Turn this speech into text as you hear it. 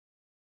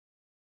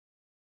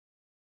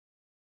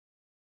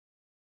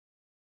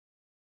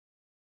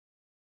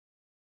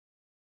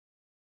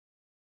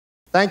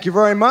Thank you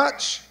very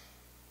much.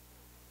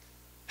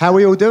 How are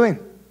we all doing?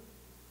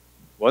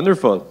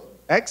 Wonderful.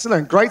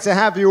 Excellent. Great to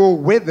have you all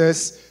with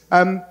us.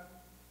 I'm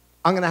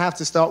going to have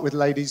to start with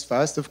ladies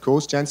first, of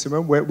course,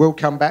 gentlemen. We'll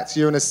come back to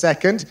you in a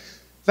second.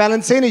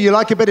 Valentina, you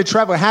like a bit of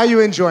travel. How are you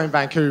enjoying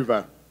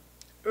Vancouver?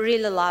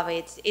 Really love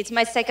it. It's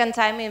my second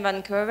time in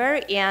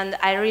Vancouver, and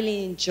I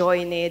really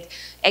enjoying it.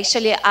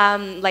 Actually,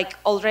 like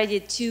already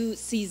 2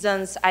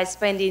 seasons I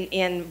spent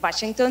in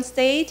Washington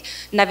State,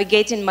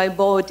 navigating my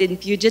boat in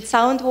Puget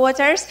Sound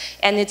waters,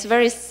 and it's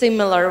very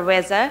similar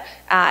weather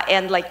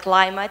and like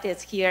climate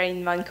is here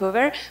in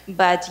Vancouver.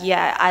 But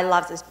yeah, I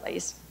love this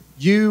place.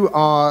 You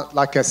are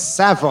like a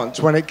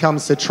savant when it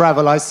comes to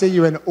travel. I see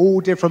you in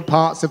all different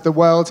parts of the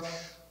world.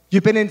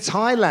 You've been in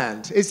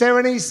Thailand. Is there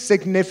any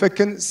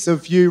significance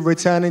of you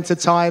returning to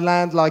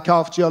Thailand, like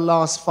after your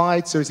last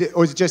fight, or does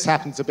it just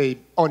happen to be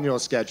on your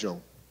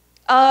schedule?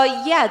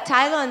 Yeah,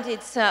 Thailand,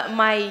 it's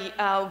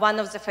one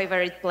of the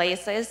favorite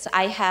places.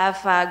 I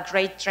have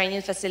great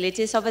training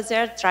facilities over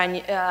there,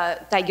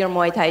 Tiger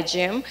Muay Thai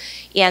gym.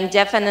 And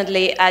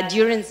definitely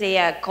during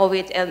the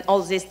COVID and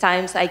all these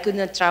times, I could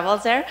not travel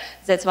there.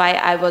 That's why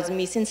I was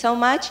missing so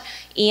much.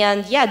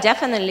 And yeah,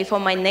 definitely for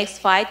my next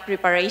fight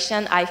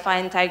preparation, I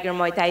find Tiger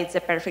Muay Thai is the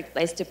perfect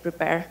place to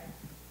prepare.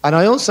 And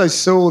I also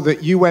saw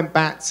that you went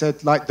back to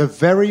like the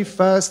very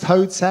first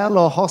hotel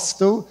or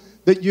hostel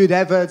that you'd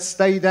ever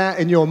stayed at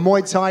in your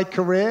Muay Thai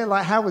career?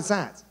 Like, how was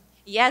that?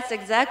 Yes,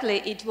 exactly.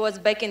 It was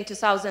back in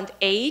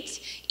 2008,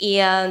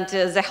 and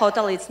the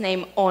hotel is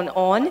named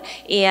On,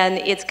 and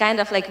it's kind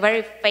of like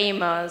very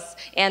famous.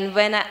 And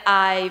when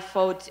I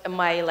fought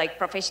my like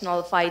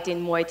professional fight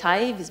in Muay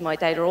Thai with Muay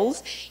Thai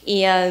rules,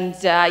 and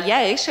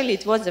yeah, actually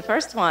it was the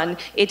first one.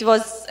 It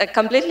was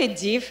completely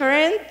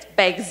different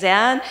back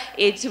then.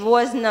 It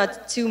was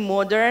not too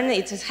modern.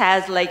 It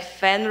has like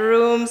fan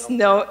rooms,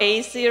 no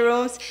AC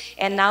rooms,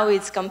 and now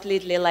it's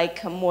completely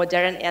like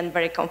modern and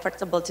very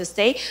comfortable to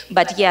stay.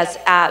 But yes,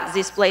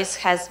 this place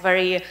has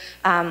very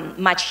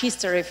much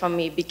history for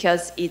me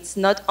because it's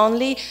not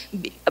only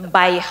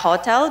by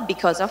hotel,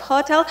 because of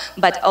hotel,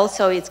 but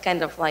also it's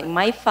kind of like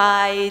my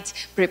fight,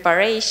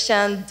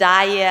 preparation,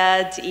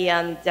 diet,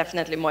 and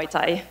definitely Muay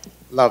Thai.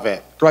 Love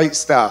it. Great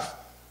stuff.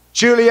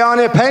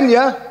 Julianna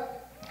Peña.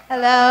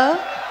 Hello.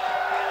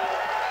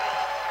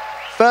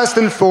 First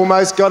and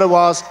foremost, got to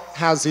ask,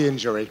 how's the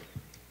injury?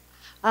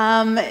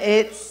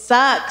 It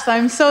sucks.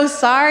 I'm so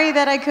sorry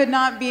that I could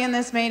not be in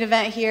this main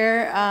event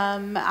here.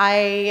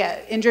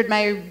 I injured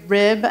my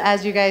rib,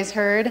 as you guys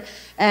heard.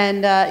 And,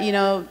 you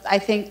know, I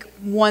think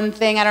one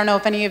thing, I don't know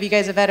if any of you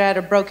guys have ever had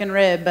a broken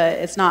rib, but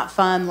it's not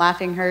fun.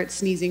 Laughing hurts,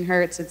 sneezing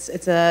hurts.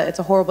 It's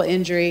a horrible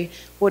injury.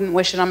 Wouldn't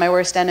wish it on my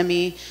worst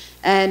enemy.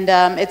 And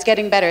it's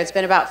getting better. It's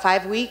been about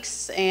 5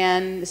 weeks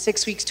and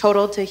 6 weeks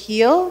total to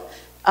heal,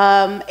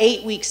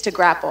 8 weeks to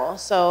grapple.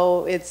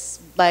 So it's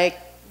like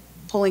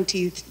pulling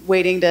teeth,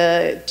 waiting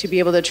to be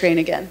able to train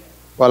again.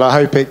 Well, I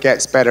hope it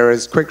gets better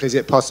as quickly as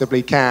it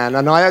possibly can.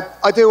 And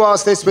I do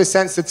ask this with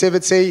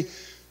sensitivity.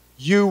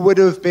 You would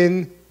have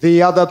been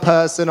the other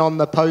person on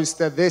the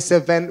poster. This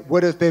event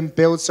would have been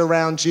built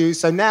around you.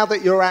 So now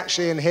that you're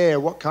actually in here,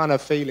 what kind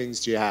of feelings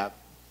do you have?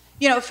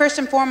 You know, first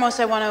and foremost,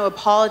 I want to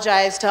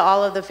apologize to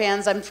all of the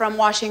fans. I'm from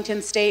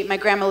Washington State. My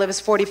grandma lives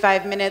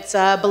 45 minutes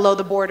below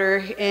the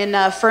border in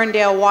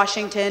Ferndale,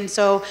 Washington.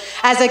 So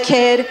as a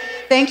kid,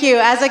 thank you.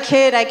 As a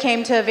kid, I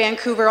came to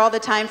Vancouver all the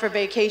time for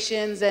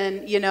vacations.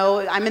 And, you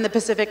know, I'm in the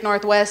Pacific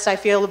Northwest. I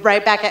feel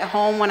right back at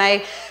home. When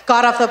I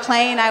got off the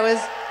plane, I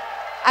was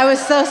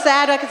so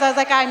sad because I was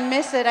like, I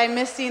miss it. I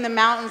miss seeing the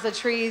mountains, the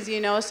trees, you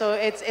know. So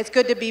it's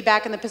good to be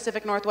back in the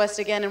Pacific Northwest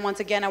again. And once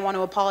again, I want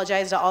to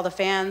apologize to all the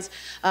fans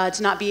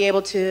to not be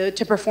able to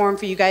perform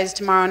for you guys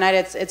tomorrow night.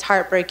 It's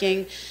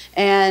heartbreaking.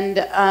 And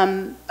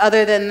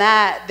other than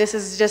that, this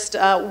is just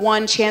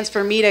one chance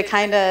for me to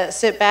kind of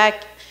sit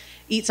back,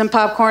 eat some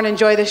popcorn,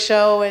 enjoy the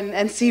show,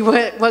 and see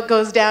what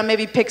goes down.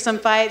 Maybe pick some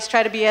fights,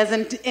 try to be as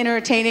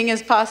entertaining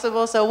as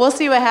possible. So we'll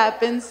see what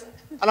happens.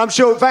 And I'm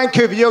sure,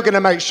 Vancouver, you're going to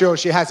make sure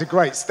she has a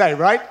great stay,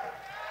 right?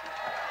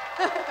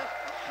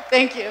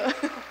 Thank you.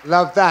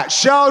 Love that.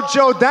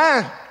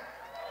 Jourdain.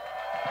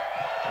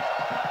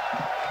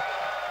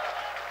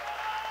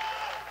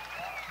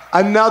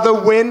 Another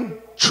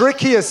win.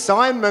 Tricky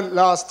assignment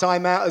last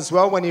time out as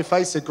well. When you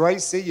face a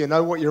Gracie, you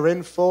know what you're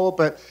in for.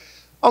 But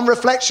on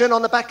reflection,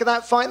 on the back of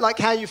that fight, like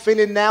how you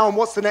feeling now and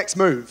what's the next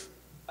move?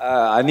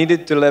 I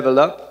needed to level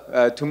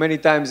up. Too many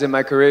times in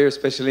my career,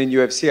 especially in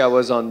UFC, I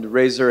was on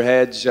razor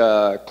edge,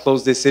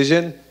 close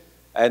decision,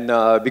 and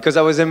because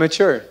I was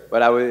immature.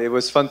 But it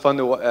was fun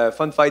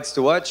fights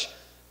to watch.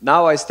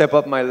 Now I step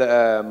up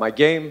my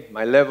game,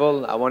 my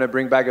level. I want to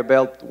bring back a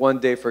belt one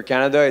day for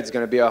Canada. It's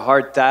going to be a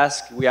hard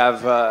task. We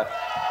have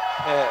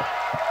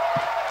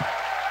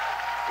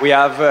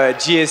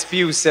GSP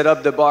who set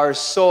up the bar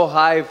so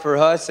high for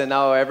us, and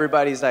now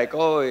everybody's like,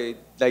 oh.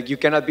 Like you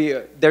cannot be,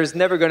 there's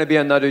never going to be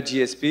another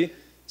GSP.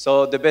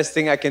 So the best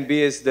thing I can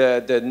be is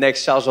the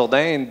next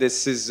Jourdain, and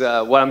this is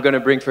what I'm going to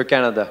bring for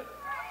Canada.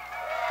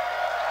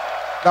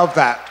 Love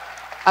that.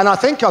 And I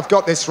think I've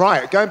got this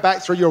right. Going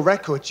back through your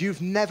record,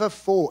 you've never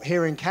fought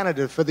here in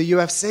Canada for the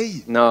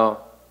UFC. No.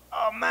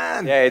 Oh,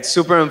 man. Yeah, it's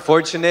super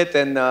unfortunate.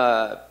 And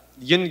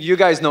you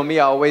guys know me.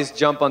 I always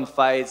jump on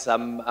fights.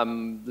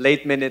 I'm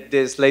late minute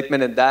this, late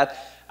minute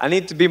that. I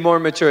need to be more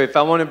mature. If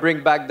I want to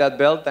bring back that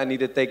belt, I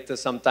need to take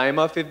some time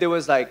off. If there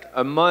was like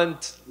a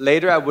month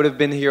later, I would have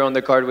been here on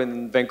the card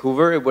in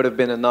Vancouver. It would have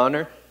been an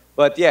honor.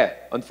 But yeah,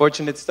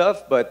 unfortunate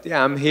stuff. But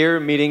yeah, I'm here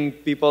meeting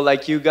people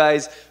like you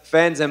guys,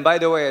 fans. And by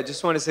the way, I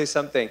just want to say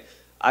something.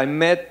 I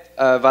met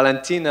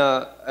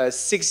Valentina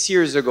 6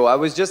 years ago. I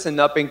was just an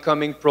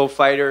up-and-coming pro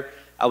fighter.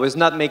 I was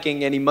not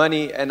making any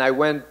money. And I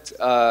went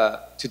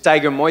to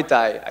Tiger Muay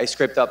Thai. I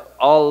scraped up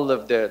all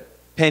of the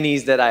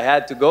pennies that I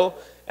had to go.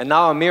 And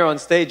now I'm here on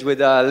stage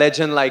with a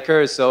legend like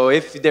her. So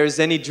if there's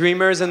any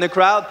dreamers in the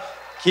crowd,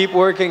 keep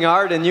working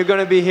hard and you're going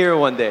to be here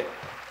one day.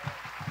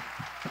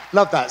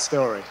 Love that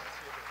story.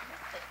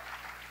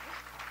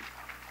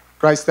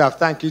 Great stuff.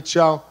 Thank you,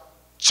 Charles.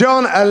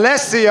 John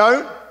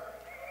Alessio,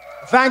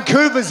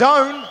 Vancouver's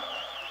own.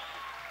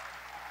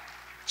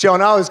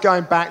 John, I was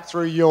going back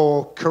through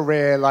your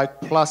career,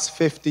 like plus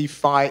 50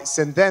 fights,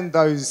 and then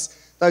those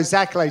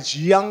accolades,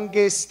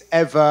 youngest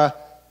ever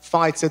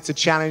fighter to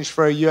challenge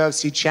for a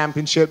UFC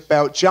championship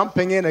belt,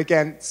 jumping in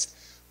against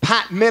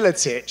Pat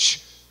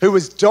Miletich, who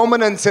was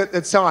dominant at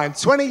the time,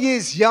 20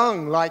 years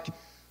young. Like,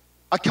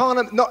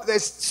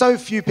 there's so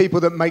few people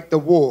that make the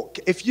walk.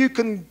 If you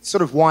can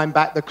sort of wind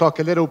back the clock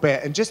a little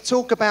bit and just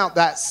talk about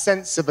that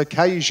sense of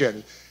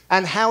occasion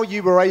and how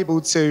you were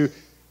able to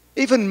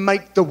even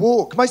make the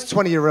walk. Most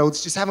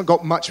 20-year-olds just haven't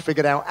got much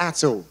figured out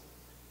at all.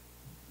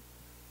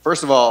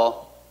 First of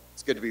all,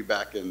 it's good to be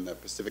back in the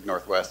Pacific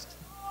Northwest.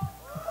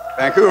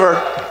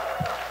 Vancouver.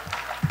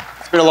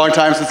 It's been a long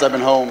time since I've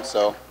been home,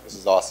 so this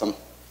is awesome.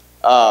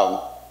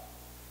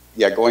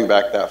 Yeah, going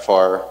back that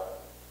far,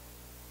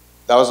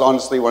 that was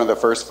honestly one of the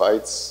first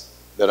fights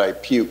that I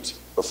puked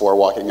before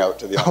walking out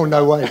to the octagon.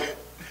 Oh, no way.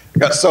 I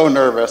got so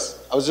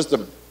nervous. I was just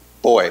a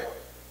boy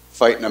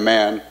fighting a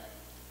man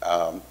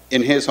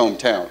in his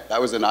hometown. That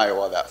was in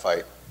Iowa, that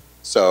fight.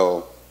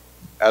 So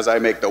as I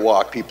make the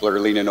walk, people are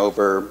leaning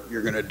over,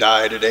 "You're gonna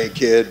die today,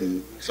 kid."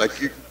 And it's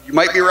like, you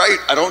might be right,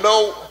 I don't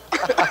know.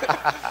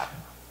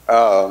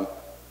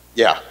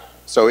 Yeah,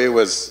 so it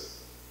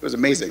was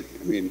amazing.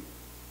 I mean,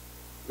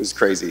 it was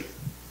crazy.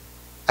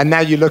 And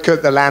now you look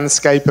at the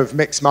landscape of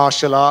mixed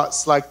martial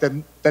arts, like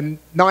the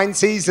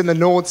 90s and the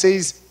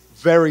noughties,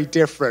 very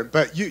different,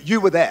 but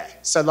you were there.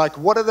 So like,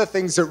 what are the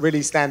things that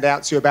really stand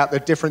out to you about the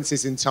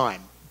differences in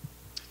time?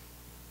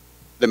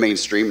 The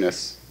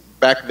mainstreamness.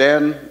 Back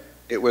then,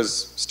 it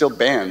was still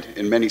banned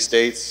in many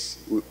states.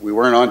 We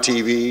weren't on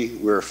TV,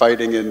 we were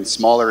fighting in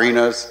small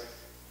arenas,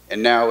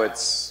 and now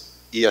it's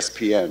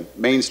ESPN.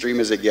 Mainstream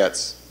as it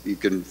gets. You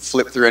can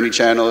flip through any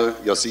channel,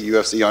 you'll see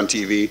UFC on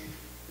TV.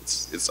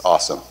 It's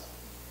awesome.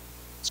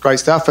 It's great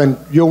stuff, and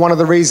you're one of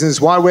the reasons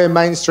why we're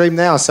mainstream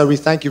now, so we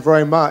thank you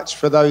very much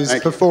for those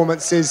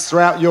performances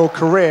throughout your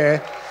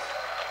career.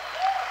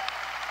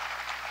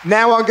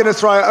 Now I'm going to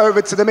throw it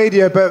over to the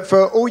media, but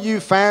for all you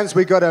fans,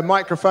 we've got a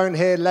microphone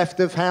here, left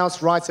of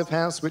house, right of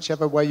house,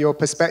 whichever way your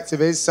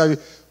perspective is. So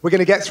we're going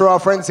to get through our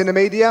friends in the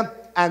media,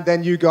 and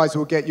then you guys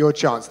will get your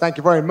chance. Thank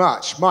you very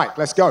much. Mike,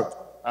 let's go.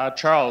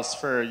 Charles,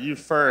 for you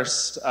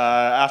first,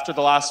 after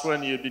the last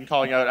win, you'd been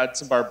calling out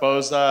Edson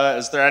Barboza.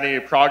 Is there any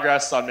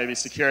progress on maybe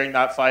securing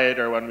that fight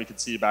or when we could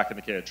see you back in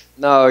the cage?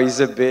 No, he's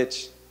a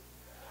bitch.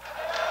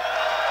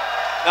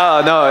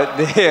 No,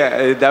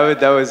 yeah,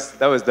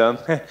 that was dumb.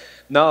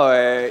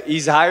 No,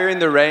 he's higher in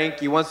the rank.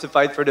 He wants to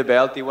fight for the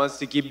belt. He wants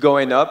to keep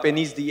going up, and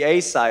he's the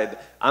A side.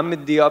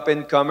 I'm the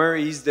up-and-comer.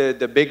 He's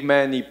the big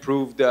man. He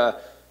proved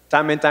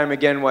time and time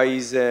again why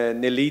he's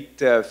an elite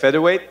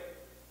featherweight.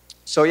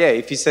 So yeah,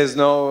 if he says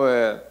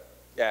no,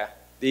 yeah,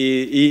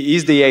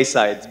 he's the A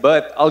side.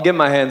 But I'll get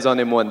my hands on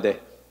him one day.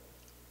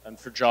 And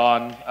for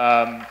John,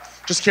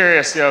 just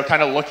curious,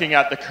 kind of looking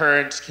at the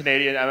current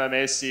Canadian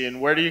MMA scene,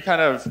 where do you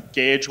kind of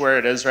gauge where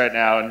it is right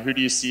now, and who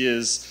do you see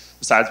as,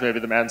 besides maybe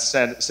the man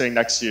sitting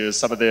next to you, as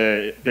some of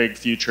the big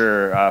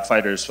future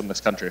fighters from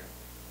this country?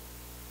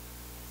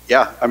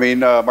 Yeah, I mean,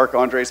 Marc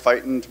Andre's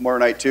fighting tomorrow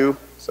night too,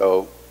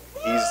 so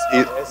he's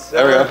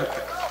there we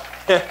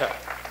go.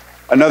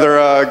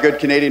 Another good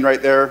Canadian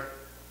right there,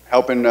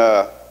 helping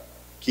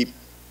keep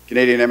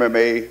Canadian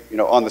MMA,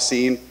 on the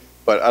scene.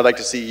 But I'd like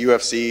to see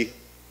UFC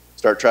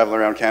start traveling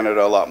around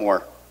Canada a lot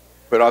more.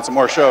 Put on some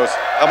more shows.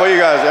 How about you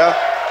guys, yeah?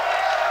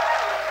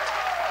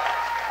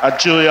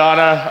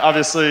 Julianna,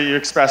 obviously you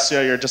expressed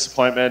your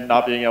disappointment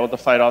not being able to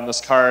fight on this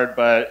card,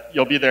 but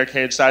you'll be there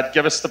cage side.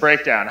 Give us the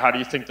breakdown. How do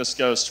you think this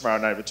goes tomorrow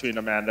night between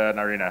Amanda and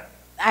Irina?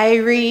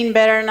 Irene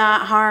better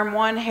not harm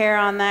one hair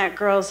on that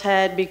girl's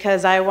head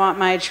because I want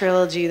my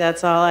trilogy.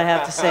 That's all I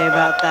have to say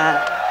about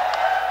that.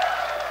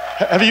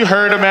 Have you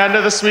heard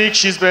Amanda this week?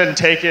 She's been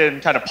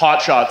taking kind of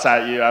pot shots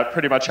at you at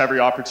pretty much every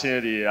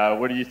opportunity.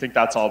 What do you think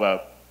that's all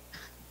about?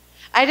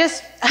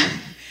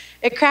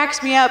 It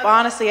cracks me up,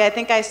 honestly. I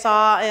think I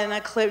saw in a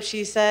clip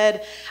she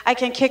said, I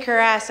can kick her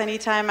ass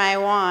anytime I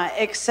want,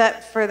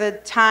 except for the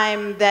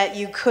time that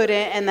you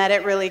couldn't and that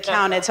it really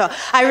counted. So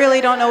I really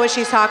don't know what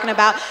she's talking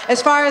about.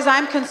 As far as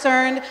I'm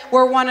concerned,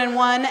 we're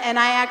 1-1, and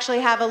I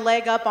actually have a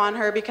leg up on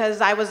her because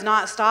I was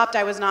not stopped,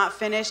 I was not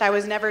finished, I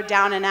was never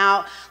down and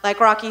out. Like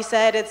Rocky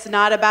said, it's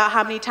not about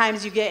how many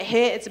times you get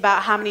hit, it's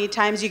about how many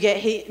times you get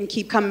hit and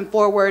keep coming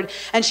forward.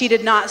 And she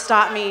did not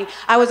stop me.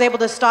 I was able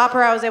to stop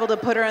her, I was able to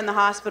put her in the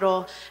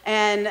hospital.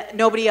 And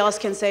nobody else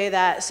can say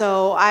that.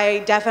 So I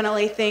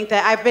definitely think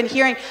that I've been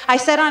hearing, I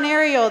said on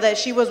Ariel that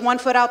she was 1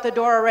 foot out the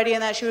door already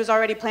and that she was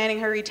already planning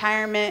her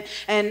retirement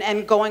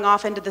and going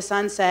off into the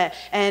sunset.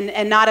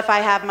 And not if I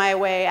have my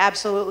way,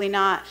 absolutely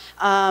not.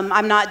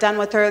 I'm not done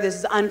with her, this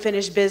is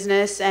unfinished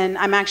business, and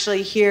I'm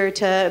actually here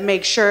to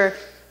make sure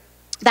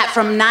that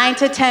from 9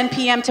 to 10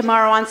 p.m.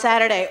 tomorrow on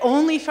Saturday,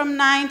 only from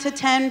 9 to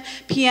 10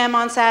 p.m.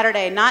 on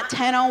Saturday, not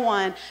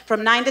 10:01,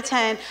 from 9 to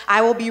 10,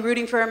 I will be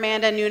rooting for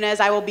Amanda Nunes.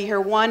 I will be her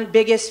one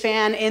biggest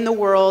fan in the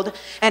world.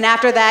 And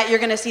after that, you're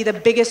gonna see the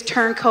biggest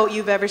turncoat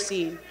you've ever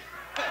seen.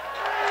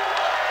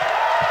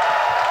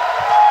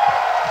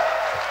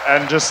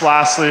 And just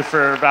lastly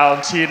for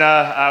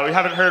Valentina, we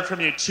haven't heard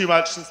from you too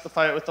much since the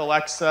fight with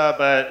Alexa,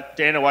 but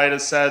Dana White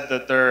has said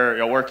that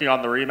they're working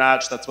on the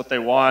rematch. That's what they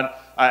want.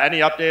 Any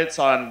updates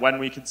on when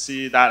we could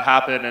see that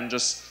happen? And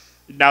just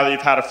now that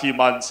you've had a few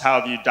months, how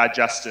have you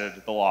digested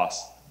the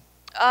loss?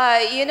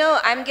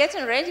 I'm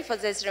getting ready for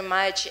this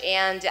rematch,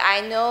 and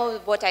I know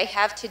what I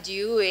have to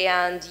do,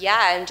 and yeah,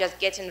 I'm just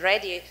getting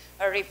ready,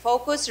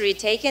 refocus,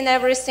 retaking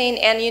everything,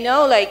 and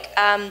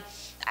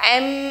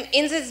I'm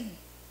in this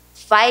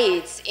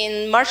fights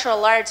in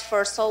martial arts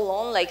for so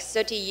long, like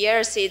 30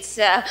 years. It's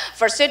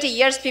for 30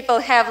 years people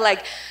have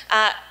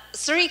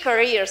 3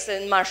 careers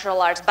in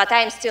martial arts, but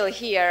I'm still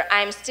here.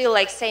 I'm still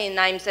saying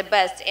I'm the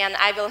best, and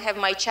I will have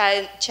my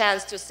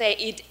chance to say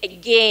it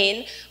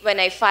again when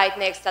I fight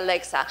next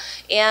Alexa.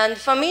 And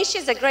for me,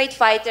 she's a great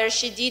fighter.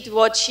 She did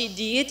what she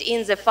did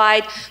in the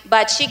fight,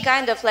 but she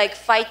kind of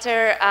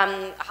fighter,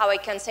 how I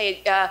can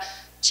say,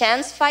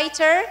 chance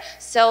fighter.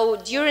 So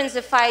during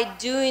the fight,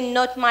 doing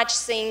not much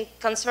thing,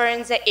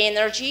 conserving the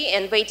energy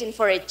and waiting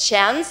for a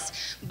chance.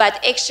 But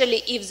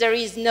actually, if there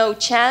is no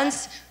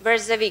chance,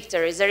 where's the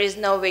victory? There is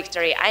no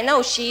victory. I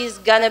know she's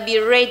gonna be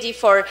ready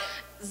for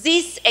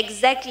this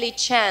exactly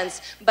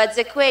chance. But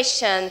the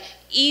question,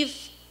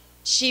 if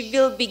she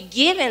will be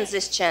given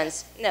this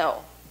chance,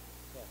 no.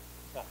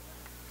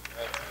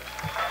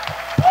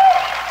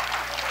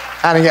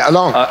 Handing it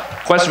along.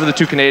 Question for the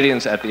 2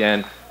 Canadians at the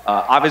end.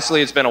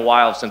 Obviously, it's been a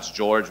while since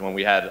George when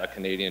we had a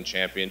Canadian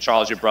champion.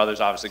 Charles, your brother's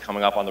obviously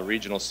coming up on the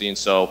regional scene,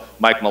 so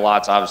Mike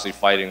Malot's obviously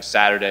fighting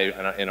Saturday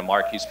in a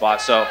marquee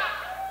spot.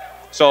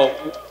 So,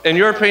 in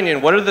your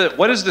opinion,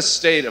 what is the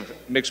state of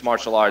mixed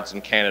martial arts in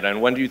Canada, and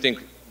when do you think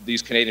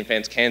these Canadian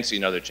fans can see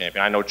another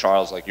champion? I know,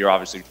 Charles, you're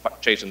obviously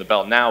chasing the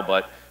belt now,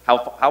 but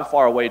how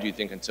far away do you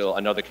think until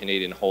another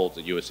Canadian holds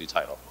a UFC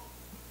title?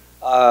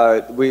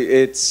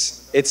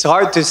 It's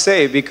hard to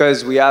say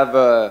because we have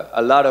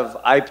a lot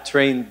of hype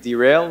train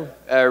derail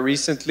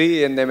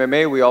recently in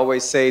MMA. We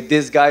always say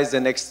this guy's the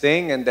next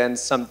thing, and then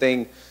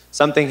something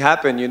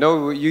happened.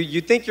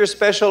 You think you're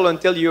special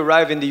until you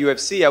arrive in the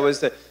UFC. I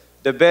was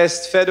the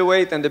best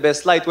featherweight and the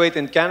best lightweight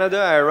in Canada.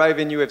 I arrive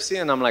in UFC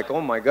and I'm like,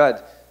 oh my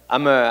God,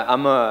 I'm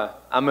a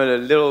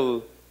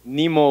little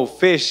Nemo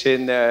fish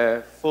in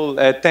a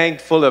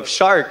tank full of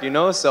shark.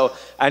 So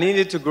I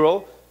needed to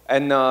grow.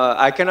 And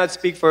I cannot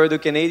speak for the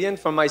Canadian.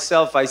 For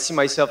myself, I see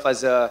myself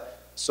as a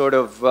sort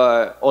of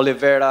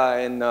Oliveira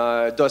and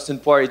Dustin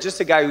Poirier, just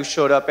a guy who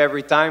showed up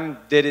every time,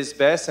 did his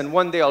best, and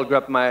one day I'll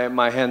grab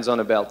my hands on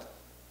a belt.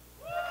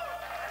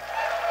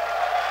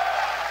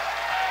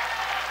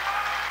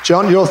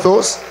 John, your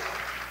thoughts?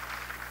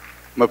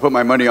 I'm going to put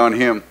my money on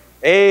him.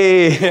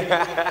 Hey!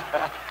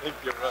 Thank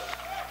you,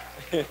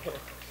 bro.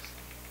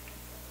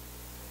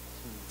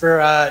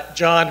 For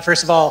John,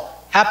 first of all,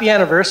 happy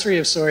anniversary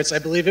of sorts. I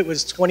believe it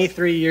was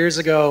 23 years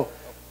ago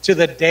to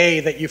the day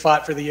that you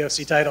fought for the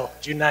UFC title,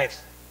 June 9th.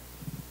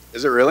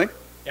 Is it really?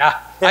 Yeah,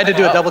 I had to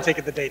do a double take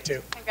at the date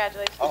too.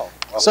 Congratulations. Oh,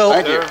 well, So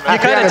thank you. you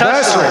kind of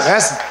touched on this.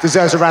 That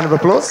deserves a round of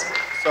applause.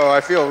 So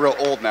I feel real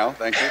old now,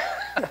 thank you.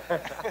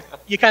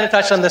 You kind of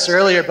touched on this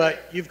earlier,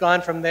 but you've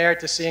gone from there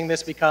to seeing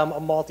this become a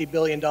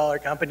multi-billion-dollar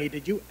company.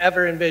 Did you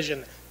ever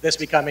envision this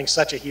becoming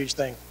such a huge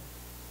thing?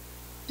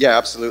 Yeah,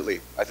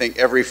 absolutely. I think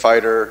every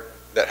fighter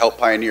that helped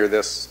pioneer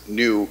this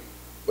knew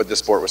what the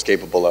sport was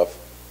capable of.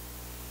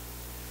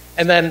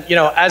 And then,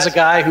 as a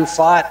guy who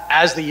fought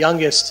as the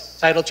youngest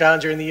title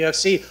challenger in the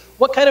UFC,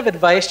 what kind of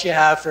advice do you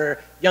have for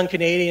young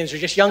Canadians or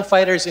just young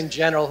fighters in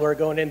general who are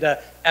going into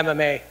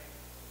MMA?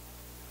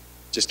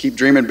 Just keep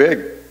dreaming big.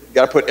 You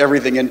got to put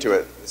everything into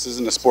it. This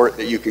isn't a sport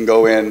that you can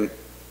go in,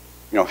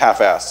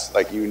 half-ass.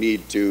 You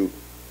need to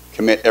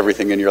commit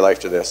everything in your life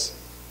to this.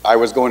 I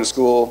was going to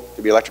school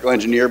to be an electrical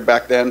engineer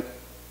back then.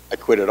 I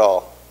quit it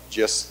all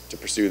just to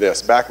pursue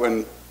this. Back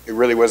when it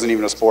really wasn't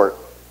even a sport.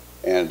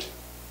 And,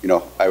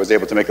 I was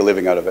able to make a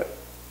living out of it.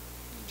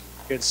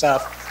 Good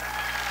stuff.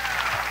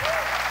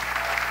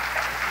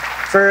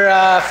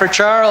 For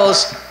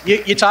Charles,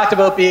 you talked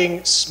about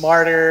being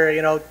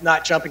smarter,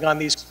 not jumping on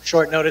these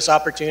short notice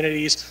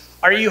opportunities.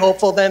 Are you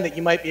hopeful then that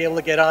you might be able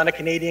to get on a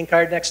Canadian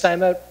card next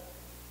time out?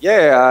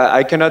 Yeah,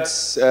 I cannot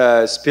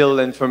spill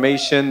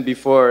information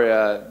before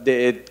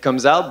it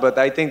comes out, but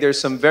I think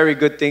there's some very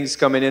good things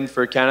coming in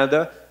for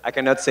Canada. I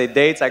cannot say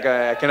dates, I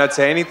cannot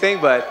say anything,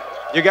 but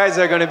you guys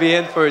are going to be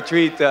in for a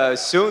treat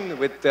soon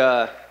with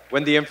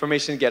when the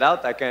information get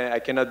out. I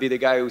cannot be the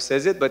guy who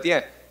says it, but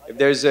yeah. If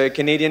there's a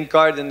Canadian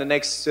card in the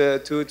next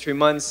 2 or 3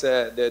 months,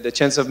 the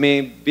chance of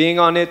me being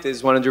on it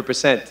is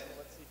 100%.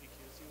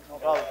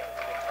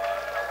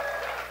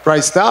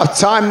 Great stuff.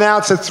 Time now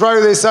to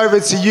throw this over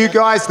to you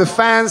guys, the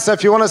fans. So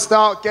if you want to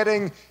start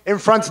getting in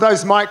front of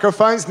those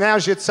microphones,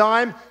 now's your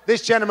time.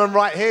 This gentleman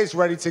right here is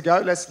ready to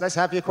go. Let's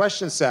have your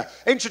questions, sir.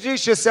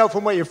 Introduce yourself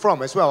and where you're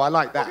from as well. I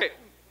like that. Okay.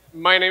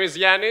 My name is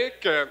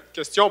Yannick.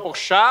 Question pour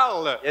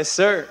Charles. Yes,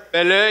 sir.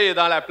 Bel oeil est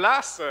dans la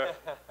place.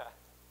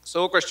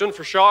 So, question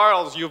for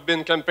Charles. You've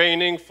been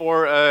campaigning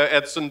for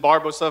Edson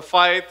Barbosa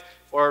fight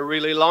for a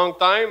really long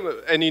time.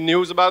 Any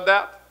news about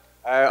that?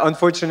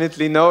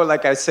 Unfortunately, no.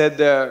 Like I said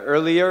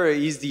earlier,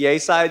 he's the A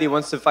side. He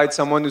wants to fight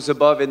someone who's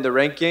above in the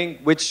ranking,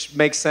 which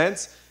makes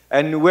sense.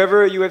 And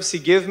whoever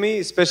UFC give me,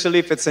 especially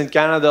if it's in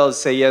Canada, I'll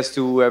say yes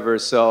to whoever.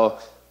 So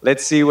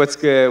let's see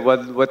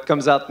what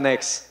comes out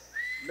next.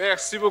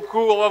 Merci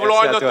beaucoup. On va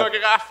vouloir un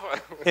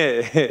autographe.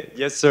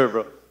 Yes, sir,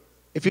 bro.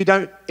 If you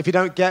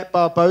don't get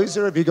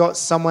Barbosa, have you got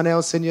someone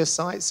else in your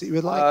sights that you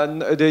would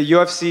like? The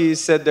UFC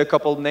said a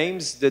couple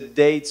names. The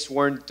dates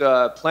weren't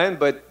planned,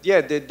 but yeah,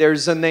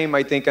 there's a name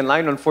I think in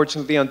line.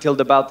 Unfortunately, until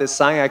the bout is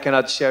signed, I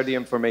cannot share the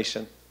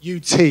information.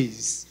 You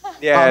tease.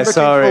 Yeah, I'm looking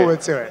sorry.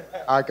 forward to it.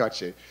 I got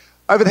you.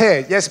 Over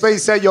here, yes,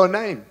 please say your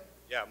name.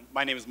 Yeah,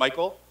 my name is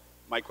Michael.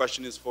 My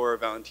question is for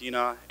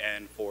Valentina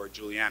and for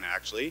Julianna,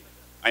 actually.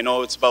 I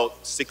know it's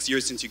about 6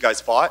 years since you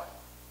guys fought.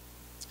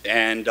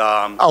 And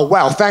oh,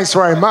 well, thanks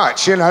very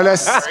much.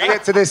 Let's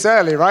get to this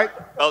early, right?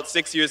 About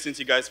 6 years since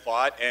you guys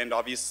fought, and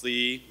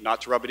obviously,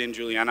 not to rub it in,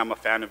 Julianna, I'm a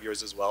fan of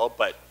yours as well,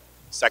 but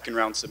second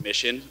round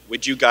submission.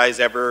 Would you guys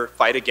ever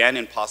fight again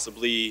and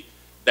possibly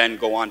then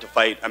go on to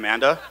fight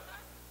Amanda?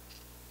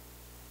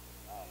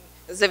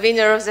 The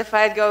winner of the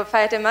fight go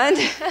fight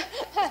Amanda.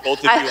 Both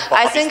of you,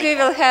 I think we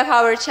will have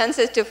our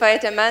chances to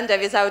fight Amanda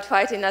without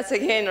fighting us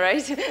again,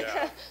 right?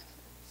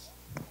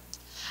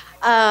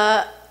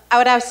 I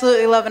would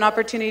absolutely love an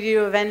opportunity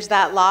to avenge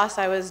that loss.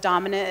 I was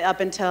dominant up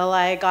until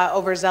I got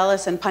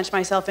overzealous and punched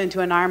myself into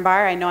an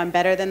armbar. I know I'm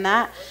better than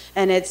that,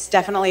 and it's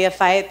definitely a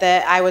fight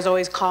that I was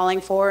always calling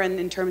for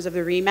in terms of the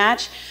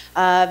rematch.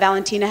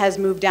 Valentina has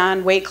moved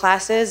down weight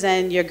classes,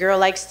 and your girl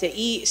likes to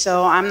eat,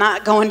 so I'm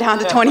not going down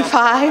to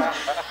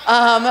 25.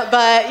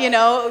 But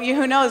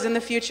who knows? In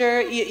the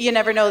future, you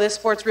never know. This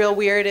sport's real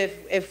weird.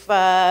 If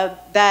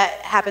that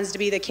happens to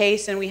be the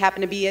case, and we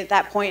happen to be at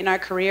that point in our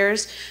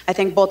careers, I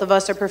think both of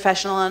us are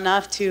professional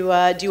enough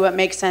to do what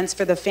makes sense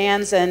for the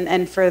fans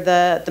and for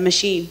the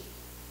machine.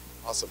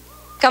 Awesome.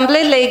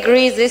 Completely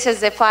agree. This is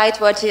the fight.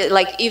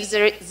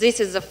 This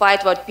is the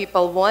fight what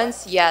people want.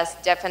 Yes,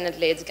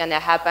 definitely it's gonna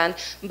happen.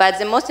 But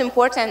the most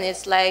important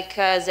is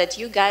that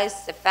you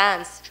guys, the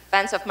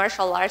fans of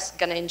martial arts,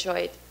 gonna enjoy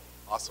it.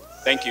 Awesome.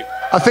 Thank you.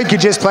 I think you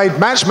just played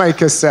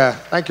matchmaker, sir.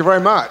 Thank you very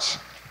much.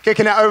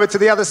 Kicking it over to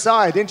the other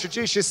side.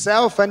 Introduce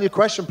yourself and your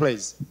question,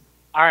 please.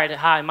 All right,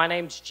 hi, my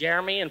name's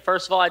Jeremy, and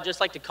first of all, I'd just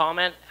like to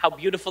comment how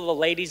beautiful the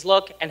ladies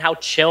look and how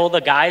chill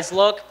the guys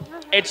look.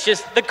 It's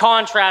just, the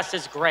contrast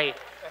is great.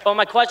 But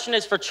my question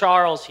is for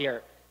Charles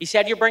here. You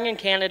said you're bringing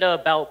Canada a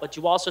belt, but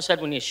you also said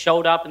when you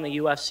showed up in the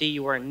UFC,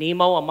 you were a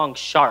Nemo among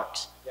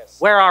sharks. Yes.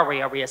 Where are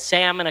we? Are we a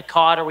salmon, a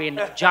cod? Are we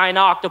a giant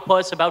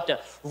octopus about to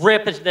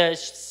rip the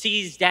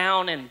seas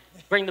down and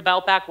bring the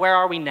belt back? Where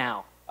are we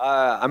now?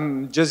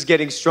 I'm just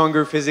getting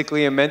stronger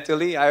physically and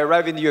mentally. I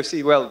arrived in the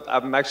UFC, well,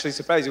 I'm actually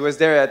surprised. He was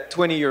there at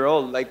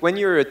 20-year-old. Like when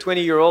you're a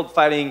 20-year-old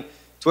fighting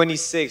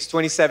 26,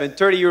 27,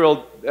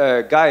 30-year-old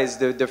guys,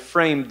 the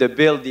frame, the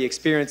build, the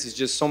experience is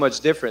just so much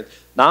different.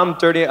 Now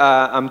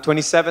I'm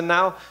 27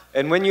 now,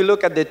 and when you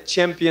look at the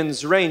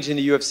champions range in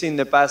the UFC in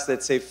the past,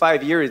 let's say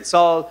 5 years, it's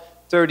all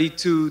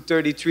 32,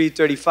 33,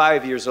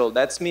 35 years old.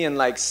 That's me in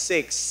like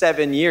 6,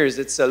 7 years.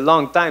 It's a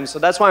long time. So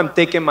that's why I'm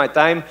taking my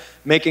time,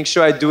 making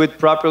sure I do it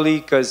properly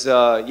because,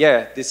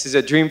 yeah, this is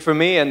a dream for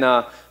me and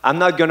I'm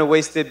not going to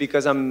waste it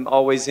because I'm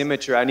always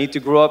immature. I need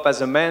to grow up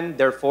as a man,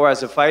 therefore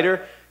as a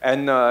fighter.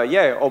 And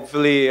yeah,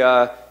 hopefully,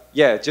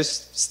 yeah,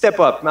 just step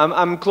up.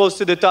 I'm close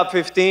to the top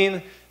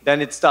 15,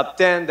 then it's top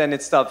 10, then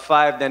it's top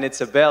 5, then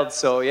it's a belt.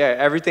 So yeah,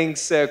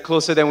 everything's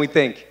closer than we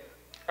think.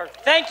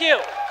 Thank you.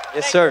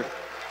 Yes, sir.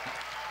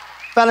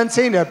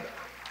 Valentina,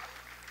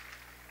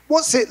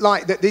 what's it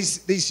like that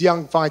these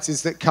young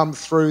fighters that come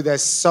through, they're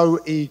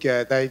so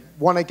eager, they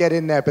want to get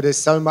in there, but there's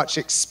so much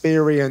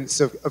experience,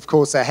 of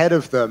course, ahead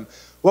of them.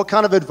 What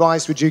kind of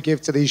advice would you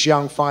give to these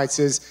young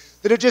fighters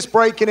that are just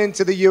breaking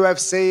into the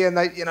UFC and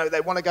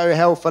they want to go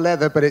hell for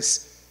leather, but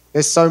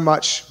there's so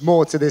much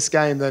more to this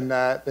game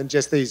than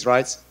just these,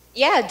 right?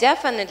 Yeah,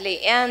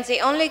 definitely. And the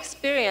only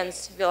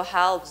experience will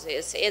help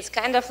this. It's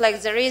kind of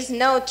like there is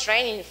no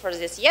training for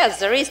this. Yes,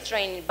 there is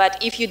training,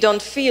 but if you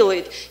don't feel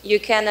it,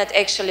 you cannot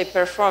actually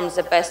perform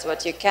the best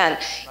what you can.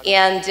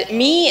 And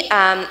me,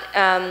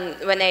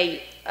 when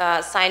I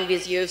signed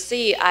with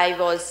UFC, I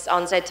was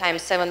on that time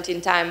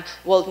 17-time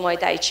World Muay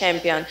Thai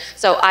champion.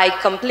 So I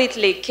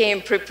completely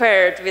came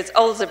prepared with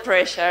all the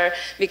pressure,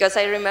 because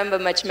I remember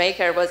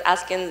matchmaker was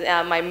asking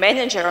my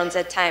manager on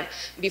that time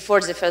before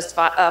the first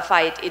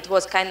fight. It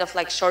was kind of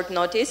like short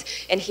notice,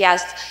 and he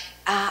asked,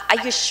 are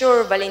you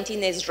sure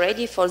Valentina is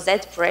ready for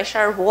that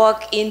pressure?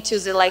 Walk into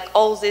the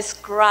all this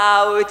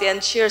crowd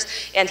and cheers.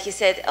 And he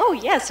said, oh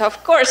yes,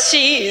 of course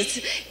she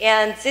is.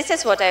 And this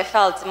is what I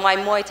felt. My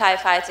Muay Thai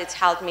fights, it's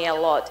helped me a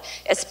lot,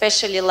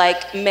 especially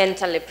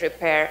mentally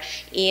prepare.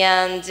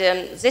 And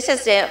this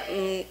is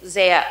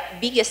the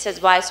biggest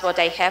advice what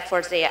I have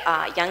for the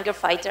younger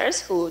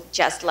fighters who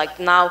just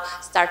now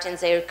starting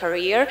their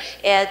career,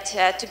 and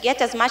to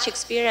get as much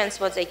experience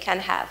what they can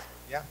have.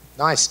 Yeah,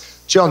 nice.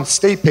 John,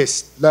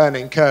 steepest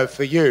learning curve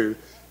for you.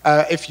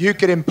 If you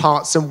could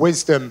impart some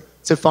wisdom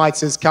to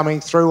fighters coming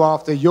through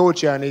after your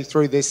journey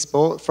through this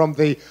sport, from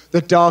the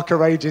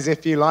darker ages,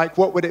 if you like,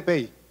 what would it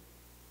be?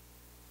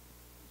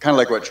 Kind of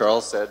like what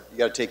Charles said, you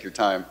got to take your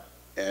time,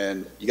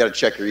 and you got to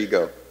check your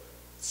ego.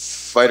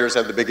 Fighters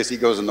have the biggest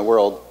egos in the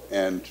world,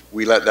 and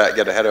we let that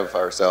get ahead of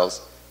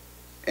ourselves.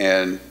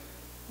 And,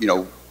 you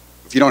know,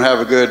 if you don't have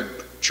a good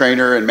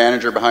trainer and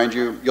manager behind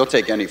you, you'll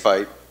take any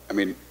fight. I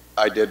mean,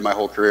 I did my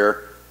whole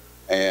career,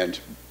 and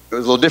it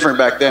was a little different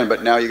back then,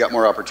 but now you got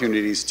more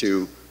opportunities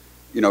to,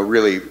 you know,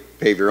 really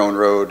pave your own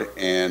road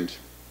and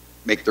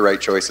make the right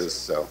choices.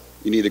 So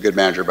you need a good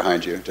manager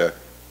behind you to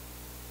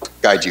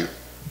guide you.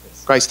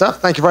 Great stuff.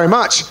 Thank you very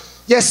much.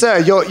 Yes, sir.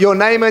 Your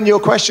name and your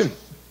question.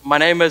 My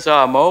name is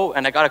Mo,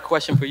 and I got a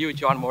question for you,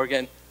 John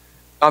Morgan.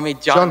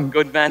 John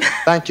Goodman.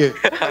 Thank you.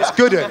 It's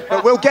Gooden,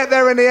 but we'll get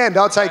there in the end.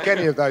 I'll take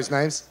any of those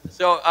names.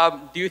 So,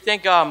 do you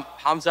think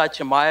Hamza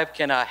Chimaev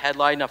can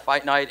headline a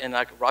fight night in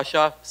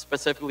Russia,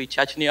 specifically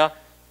Chechnya?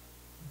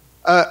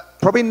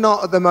 Probably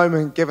not at the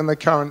moment, given the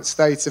current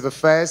state of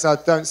affairs. I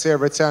don't see a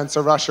return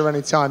to Russia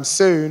anytime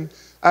soon.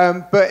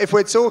 But if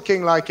we're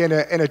talking in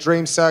a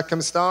dream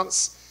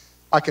circumstance,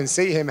 I can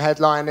see him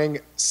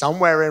headlining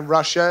somewhere in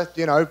Russia,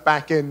 you know,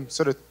 back in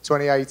sort of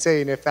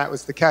 2018, if that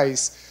was the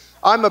case.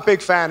 I'm a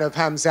big fan of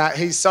Hamzat.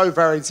 He's so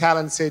very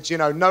talented. You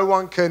know, no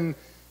one can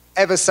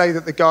ever say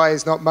that the guy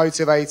is not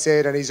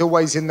motivated, and he's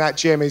always in that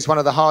gym. He's one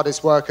of the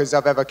hardest workers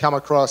I've ever come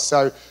across.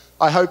 So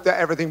I hope that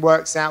everything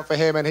works out for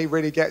him and he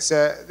really gets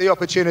the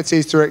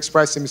opportunities to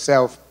express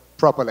himself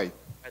properly.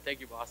 Thank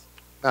you, boss.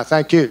 No,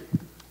 thank you.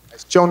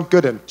 It's John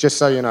Gooden, just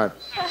so you know.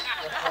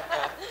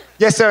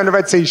 Yes, sir, in the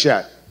red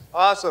T-shirt.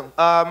 Awesome.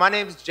 My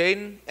name is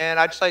Jaden, and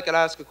I'd just like to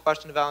ask a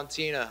question to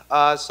Valentina.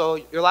 So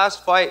your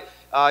last fight,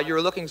 you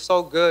were looking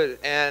so good,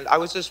 and I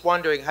was just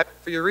wondering,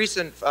 for your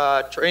recent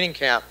training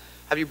camp,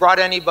 have you brought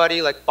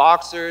anybody like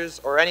boxers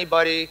or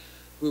anybody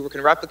who can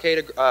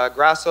replicate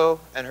Grasso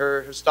and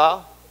her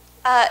style?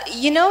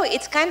 You know,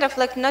 it's kind of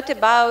not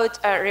about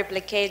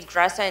replicate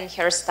Grasso and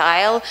her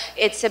style.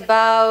 It's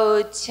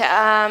about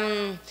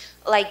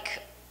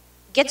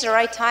get the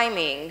right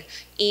timing.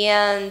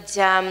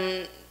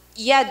 And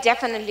yeah,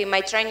 definitely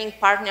my training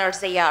partners,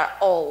 they are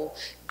all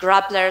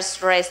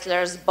grapplers,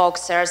 wrestlers,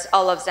 boxers,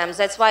 all of them.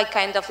 That's why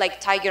kind of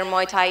Tiger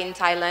Muay Thai in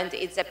Thailand,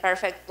 it's a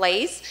perfect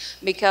place,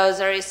 because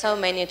there is so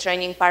many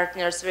training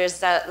partners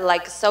with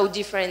so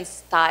different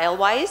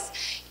style-wise.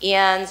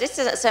 And this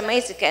is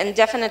amazing, and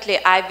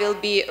definitely I will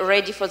be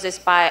ready for this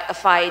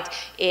fight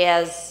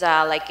as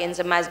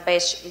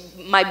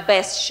in my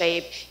best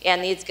shape,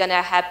 and it's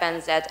gonna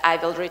happen that I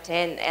will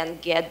retain and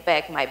get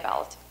back my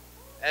belt.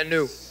 And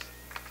new.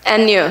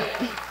 And new.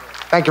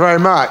 Thank you very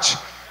much.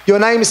 Your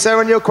name,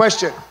 sir, and your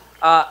question.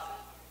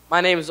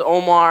 My name is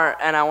Omar,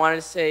 and I wanted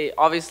to say,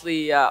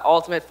 obviously,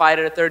 Ultimate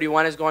Fighter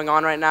 31 is going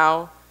on right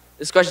now.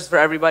 This question's for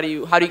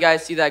everybody. How do you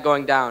guys see that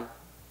going down?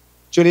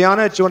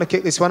 Julianna, do you want to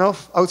kick this one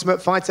off?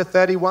 Ultimate Fighter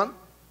 31?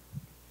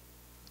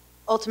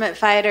 Ultimate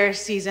Fighter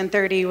season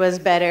 30 was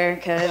better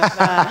because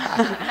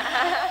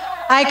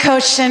I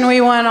coached and we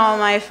won all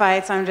my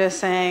fights. I'm just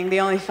saying. The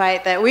only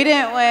fight that we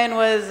didn't win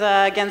was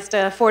against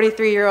a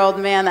 43-year-old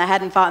man that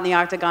hadn't fought in the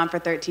octagon for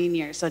 13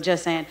 years. So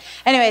just saying.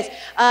 Anyways,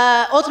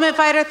 Ultimate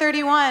Fighter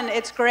 31,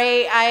 it's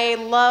great. I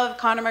love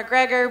Conor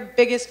McGregor,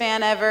 biggest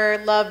fan ever.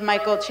 Love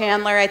Michael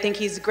Chandler. I think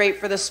he's great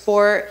for the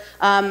sport.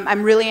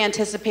 I'm really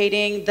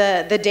anticipating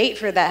the date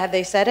for that. Have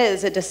they said it?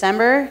 Is it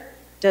December?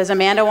 Does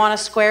Amanda want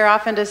to square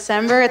off in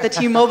December at the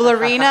T-Mobile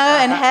Arena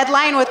and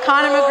headline with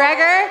Conor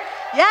McGregor?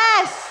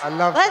 Yes. I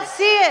love Let's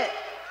see it.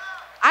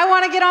 I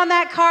want to get on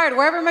that card.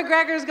 Wherever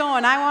McGregor's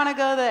going, I want to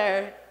go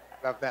there.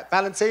 Love that.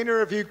 Valentina,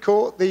 have you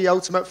caught the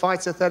Ultimate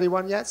Fighter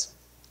 31 yet?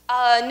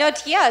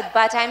 Not yet,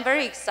 but I'm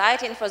very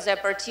excited for the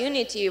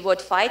opportunity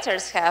what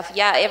fighters have.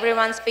 Yeah,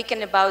 everyone's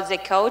speaking about the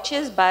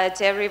coaches,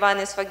 but everyone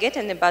is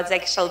forgetting about the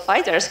actual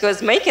fighters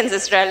who's making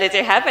this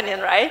reality happening,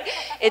 right?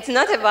 It's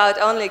not about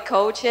only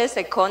coaches,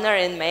 Conor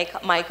and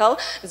Michael.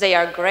 They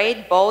are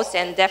great both,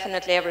 and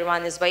definitely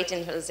everyone is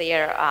waiting for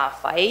their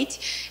fight.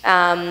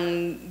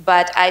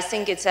 But I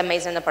think it's an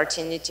amazing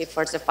opportunity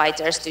for the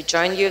fighters to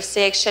join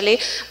UFC actually,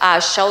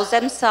 show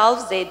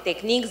themselves, their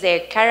technique, their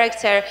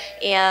character,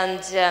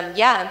 and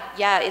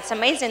yeah, it's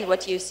amazing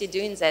what you see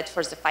doing that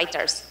for the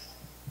fighters.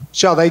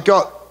 Shah, they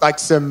got like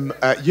some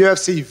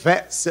UFC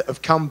vets that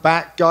have come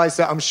back, guys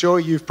that I'm sure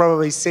you've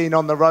probably seen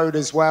on the road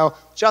as well,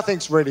 which I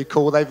think's really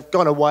cool. They've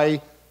gone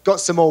away,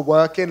 got some more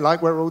work in,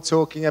 like we're all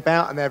talking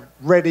about, and they're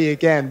ready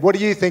again. What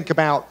do you think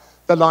about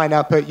the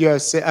lineup at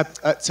UFC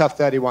at Tough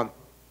 31?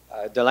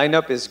 The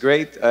lineup is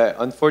great.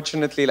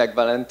 Unfortunately, like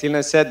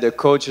Valentina said, the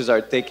coaches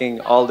are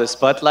taking all the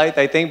spotlight,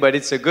 I think, but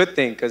it's a good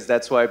thing because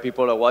that's why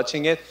people are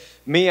watching it.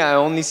 Me, I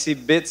only see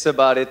bits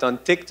about it on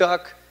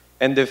TikTok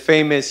and the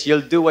famous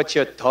 "you'll do what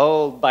you're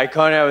told" by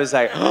Conor. I was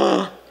like,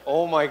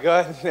 oh my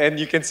God. And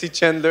you can see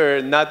Chandler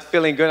not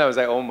feeling good. I was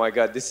like, oh my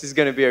God, this is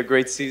going to be a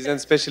great season,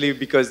 especially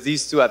because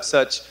these two have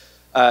such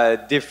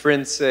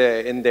difference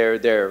in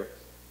their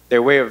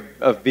way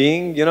of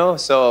being, you know?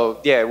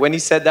 So yeah, when he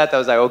said that, I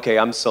was like, okay,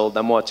 I'm sold.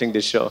 I'm watching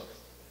this show.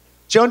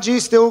 John, do you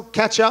still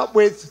catch up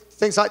with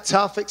things like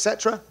Tough,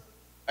 etc.?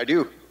 I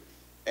do.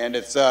 And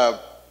it's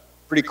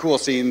pretty cool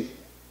seeing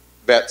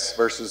vets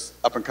versus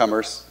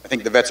up-and-comers. I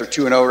think the vets are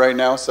 2-0 right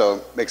now, so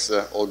it makes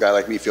an old guy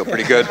like me feel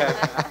pretty good.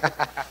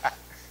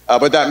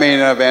 But that main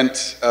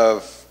event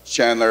of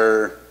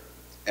Chandler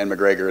and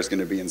McGregor is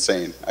going to be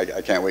insane.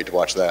 I can't wait to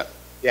watch that.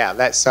 Yeah,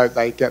 let's hope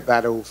they get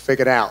that all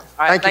figured out.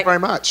 All right, thank you very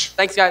much.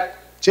 Thanks, guys.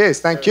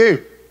 Cheers, thank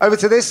you. Over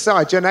to this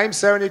side. Your name,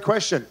 sir, and your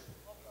question.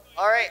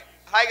 All right.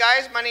 Hi,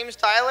 guys. My name is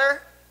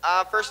Tyler.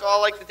 First of all,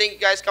 I'd like to thank you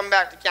guys coming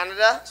back to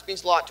Canada. This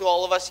means a lot to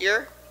all of us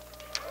here.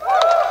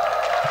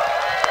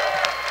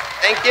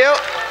 Thank you.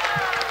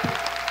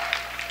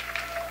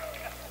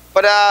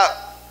 But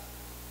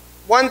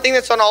one thing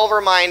that's on all of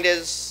our mind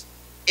is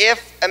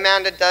if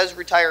Amanda does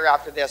retire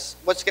after this,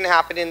 what's going to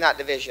happen in that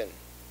division?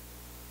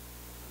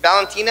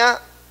 Valentina,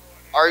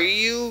 are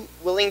you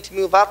willing to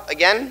move up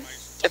again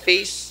to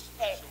face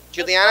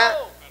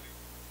Julianna?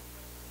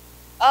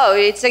 Oh,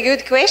 it's a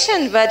good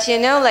question, but you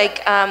know,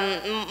 like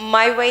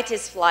my weight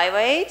is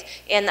flyweight,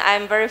 and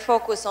I'm very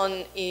focused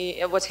on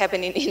what's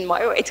happening in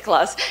my weight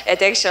class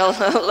at actual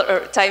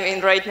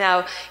timing right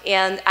now,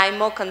 and I'm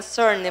more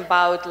concerned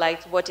about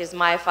like what is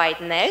my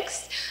fight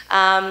next.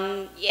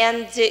 And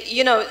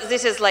you know,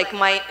 this is like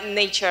my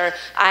nature.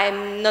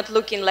 I'm not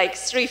looking like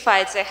 3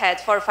 fights ahead,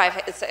 4 or 5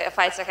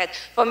 fights ahead.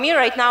 For me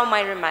right now,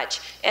 my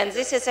rematch, and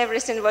this is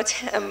everything what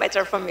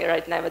matters for me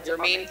right now. Your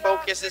main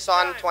focus is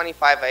on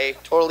 25. I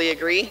totally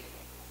agree.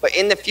 But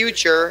in the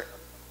future,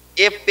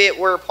 if it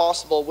were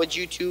possible, would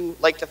you two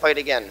like to fight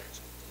again?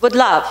 Would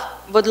love,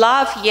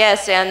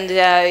 yes. And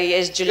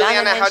as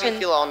Julianna, how do you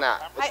feel on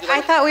that?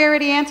 I thought we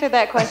already answered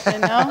that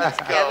question, no? Let's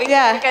go.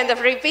 Yeah, we're kind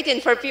of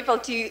repeating for people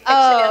to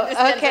actually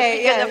understand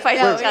okay, that we're gonna fight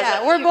each other.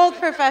 Yeah. We're both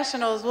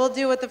professionals. We'll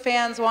do what the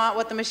fans want,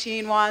 what the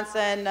machine wants,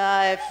 and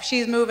if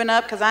she's moving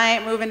up, because I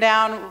ain't moving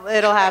down,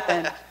 it'll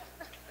happen.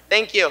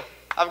 Thank you.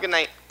 Have a good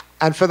night.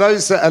 And for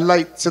those that are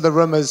late to the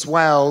room as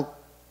well,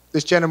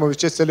 this gentleman was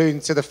just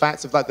alluding to the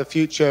fact of like the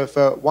future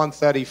for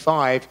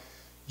 135.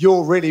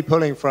 You're really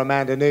pulling for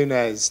Amanda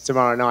Nunes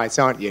tomorrow night,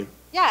 aren't you?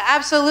 Yeah,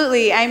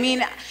 absolutely. I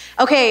mean,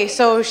 okay,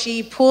 so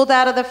she pulled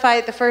out of the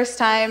fight the first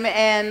time,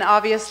 and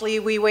obviously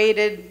we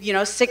waited,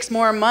 6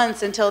 more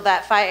months until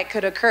that fight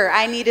could occur.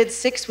 I needed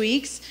 6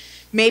 weeks,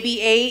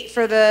 maybe 8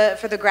 for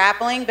the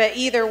grappling, but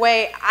either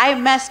way, I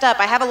messed up.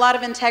 I have a lot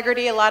of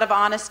integrity, a lot of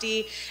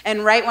honesty,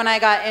 and right when I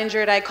got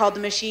injured, I called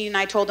the machine.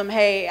 I told them,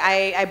 hey,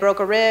 I broke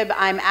a rib,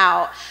 I'm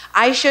out.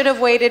 I should have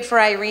waited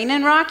for Irene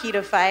and Rocky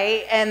to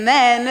fight, and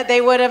then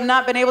they would have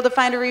not been able to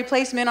find a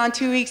replacement on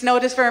 2 weeks'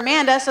 notice for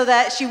Amanda, so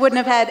that she wouldn't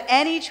have had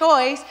any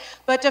choice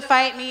but to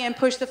fight me and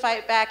push the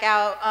fight back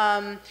out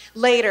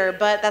later.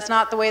 But that's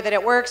not the way that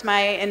it works. My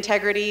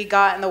integrity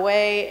got in the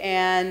way,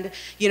 and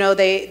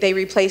they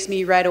replaced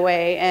me right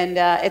away. And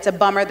it's a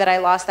bummer that I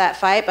lost that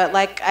fight. But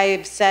like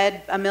I've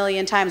said a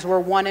million times,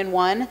 we're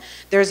 1-1.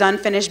 There's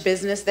unfinished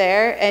business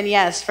there. And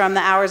yes, from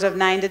the hours of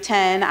 9 to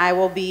 10, I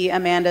will be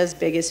Amanda's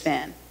biggest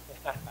fan.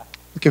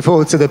 Looking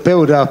forward to the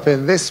build-up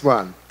in this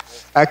one.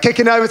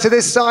 Kicking over to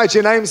this side,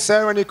 your name,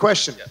 sir, and your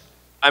question. Yeah.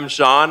 I'm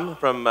Sean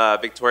from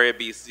Victoria,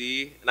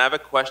 BC, and I have a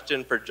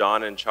question for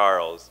John and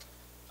Charles.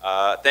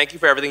 Thank you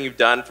for everything you've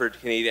done for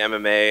Canadian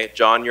MMA.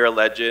 John, you're a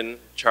legend.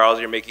 Charles,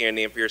 you're making a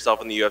name for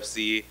yourself in the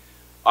UFC.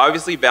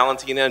 Obviously,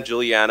 Valentina and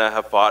Julianna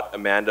have fought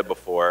Amanda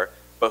before,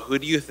 but who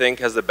do you think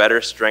has the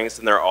better strengths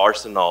in their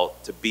arsenal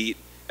to beat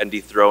and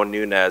dethrone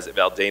Nunes if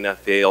Aldana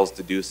fails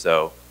to do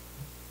so?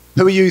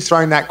 Who are you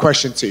throwing that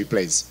question to,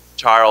 please?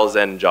 Charles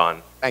and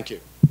John. Thank you.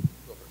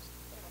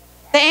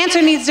 The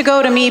answer needs to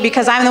go to me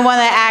because I'm the one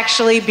that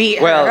actually beat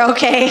her,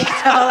 okay?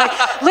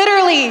 So,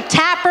 literally,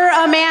 tap her,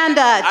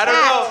 Amanda. I don't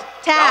know.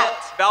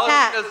 Tapped.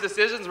 Valentina's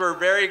decisions were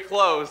very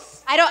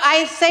close.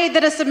 I say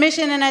that a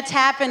submission and a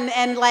tap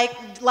and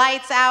like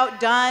lights out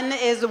done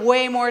is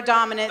way more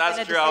dominant than a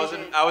That's true.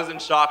 decision. I was in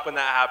shock when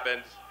that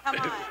happened.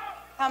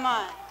 Come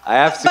on. I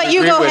have to But you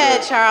agree go with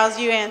ahead, her. Charles.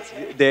 You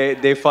answer.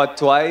 They fought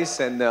twice,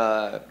 and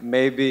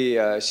maybe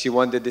she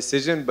won the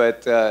decision,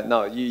 but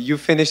no, you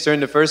finished her in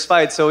the first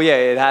fight, so yeah,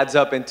 it adds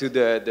up into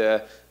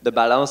the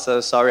balance.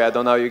 Sorry, I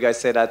don't know how you guys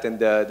say that in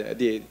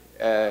the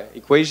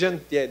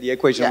equation. Yeah, the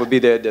equation would be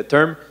the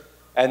term.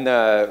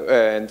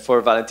 And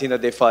for Valentina,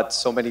 they fought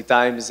so many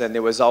times, and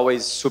it was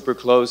always super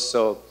close.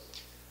 So,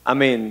 I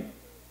mean,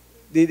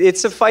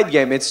 it's a fight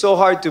game. It's so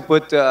hard to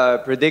put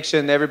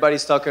prediction.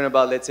 Everybody's talking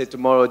about, let's say,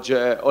 tomorrow,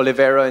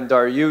 Oliveira and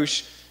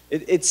Dariush.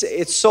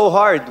 It's so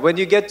hard. When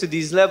you get to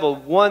these levels,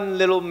 one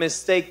little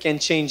mistake can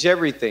change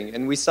everything.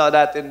 And we saw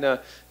that in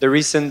the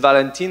recent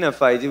Valentina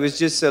fight. It was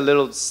just a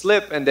little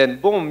slip, and then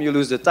boom, you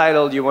lose the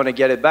title. You want to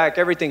get it back,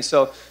 everything.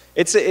 So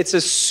it's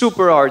a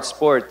super hard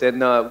sport.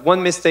 And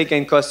one mistake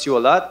can cost you a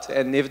lot.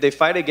 And if they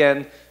fight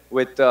again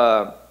with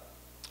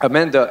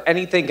Amanda,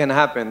 anything can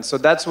happen. So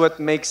that's what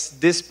makes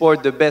this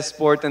sport the best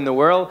sport in the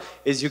world,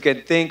 is you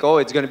can think, oh,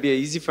 it's going to be an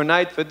easy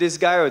night for this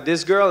guy or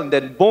this girl, and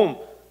then boom,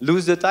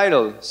 lose the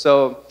title.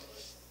 So,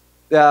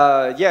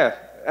 yeah,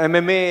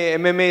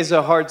 MMA is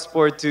a hard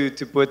sport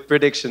to put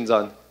predictions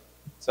on.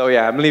 So,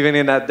 yeah, I'm leaving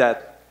it at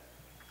that.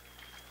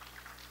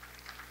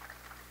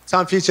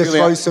 Time for you to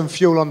throw some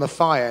fuel on the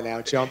fire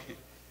now, John.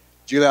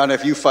 Julianna,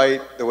 if you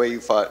fight the way you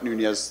fought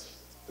Nunez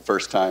the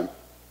first time,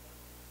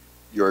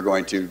 you are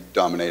going to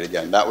dominate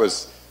again. I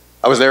was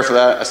there for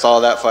that. I saw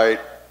that fight.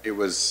 It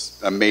was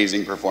an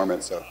amazing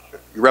performance. So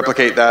you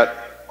replicate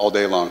that all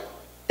day long.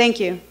 Thank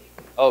you.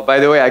 Oh, by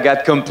the way, I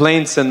got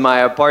complaints in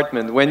my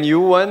apartment. When you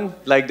won,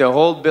 like the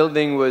whole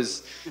building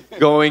was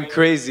going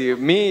crazy.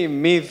 Me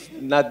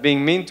not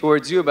being mean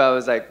towards you, but I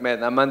was like,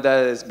 man, Amanda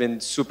has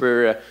been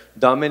super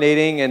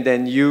dominating, and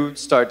then you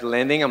start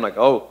landing. I'm like,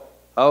 oh,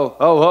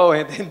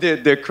 and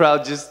then the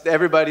crowd just,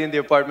 everybody in the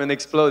apartment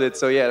exploded.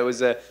 So yeah, it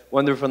was a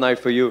wonderful night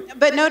for you.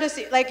 But notice,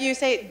 like you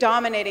say,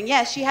 dominating.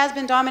 Yes, she has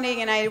been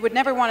dominating, and I would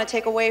never want to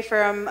take away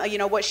from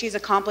what she's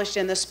accomplished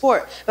in the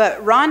sport.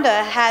 But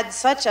Ronda had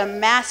such a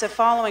massive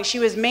following. She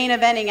was main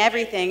eventing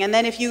everything. And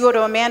then if you go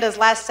to Amanda's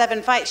last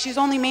 7 fights, she's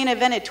only main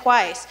evented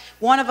twice.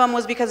 One of them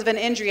was because of an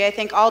injury. I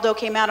think Aldo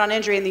came out on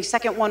injury, and the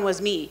second one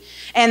was me.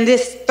 And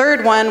this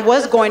third one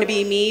was going to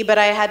be me, but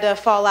I had to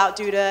fall out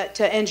due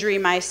to injury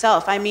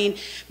myself. I mean,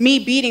 me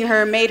beating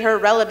her made her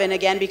relevant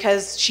again,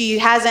 because she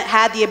hasn't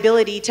had the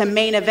ability to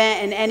main event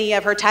in any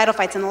of her title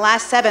fights. In the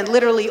last 7,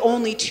 literally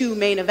only 2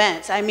 main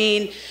events. I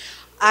mean,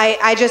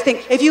 I just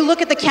think, if you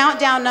look at the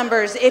countdown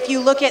numbers, if you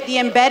look at the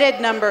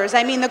embedded numbers,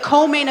 I mean, the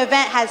co-main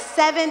event has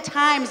 7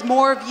 times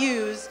more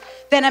views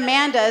than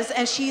Amanda's,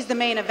 and she's the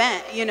main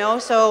event,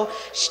 so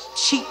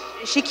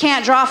she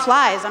can't draw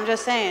flies, I'm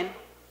just saying.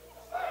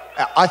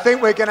 I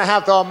think we're going to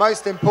have our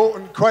most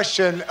important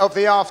question of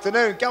the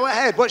afternoon. Go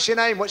ahead. What's your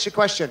name? What's your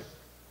question?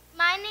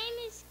 My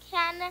name is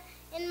Kenna,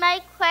 and my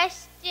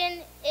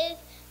question is,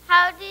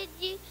 how did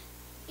you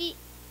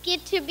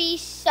get to be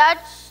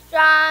such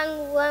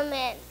strong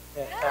women?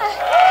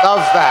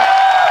 Love that.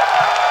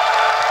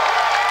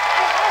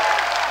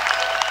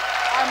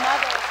 Our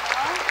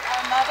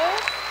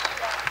mothers,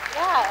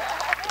 Yeah.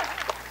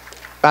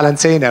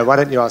 Valentina, why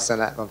don't you answer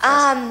that one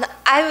first?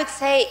 I would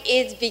say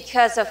it's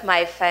because of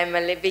my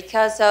family,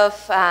 because of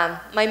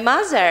my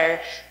mother,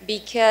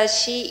 because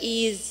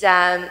she is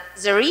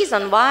the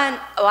reason why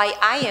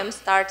I am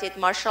started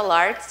martial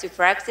arts to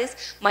practice.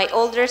 My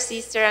older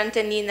sister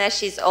Antonina,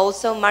 she's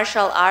also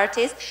martial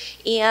artist,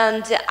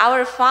 and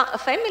our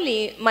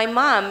family, my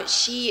mom,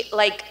 she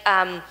like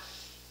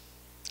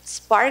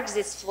sparks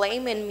this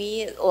flame in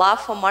me, love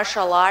for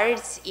martial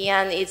arts,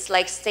 and it's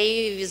like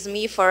stay with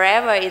me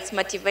forever. It's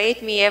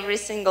motivate me every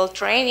single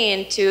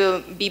training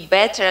to be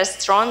better,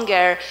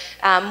 stronger,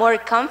 more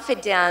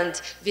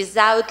confident,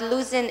 without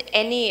losing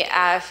any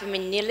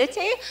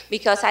femininity,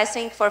 because I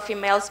think for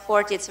female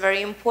sport it's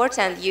very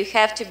important. You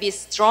have to be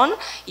strong,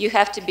 you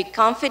have to be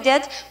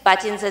confident,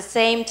 but in the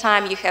same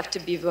time you have to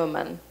be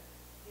woman.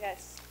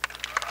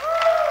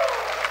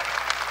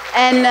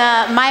 And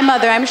my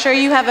mother, I'm sure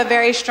you have a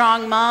very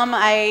strong mom.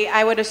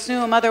 I would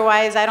assume,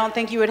 otherwise I don't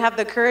think you would have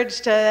the courage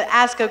to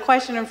ask a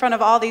question in front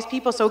of all these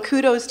people. So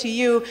kudos to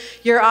you.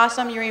 You're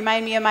awesome. You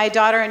remind me of my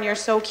daughter, and you're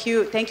so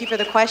cute. Thank you for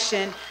the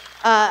question.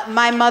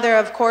 My mother,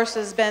 of course,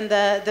 has been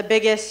the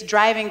biggest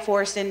driving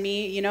force in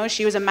me.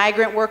 She was a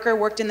migrant worker,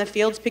 worked in the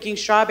fields picking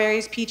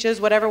strawberries,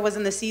 peaches, whatever was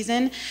in the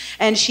season.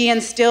 And she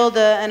instilled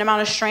an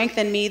amount of strength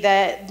in me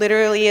that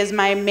literally is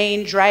my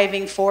main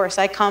driving force.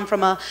 I come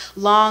from a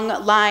long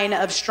line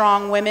of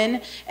strong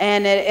women,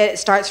 and it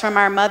starts from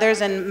our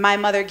mothers, and my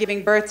mother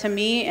giving birth to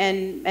me,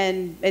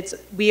 and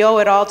we owe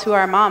it all to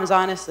our moms,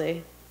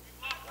 honestly.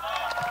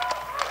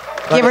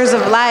 Givers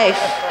of life.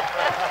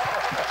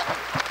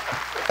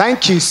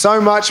 Thank you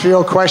so much for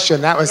your question.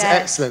 That was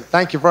excellent.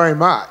 Thank you very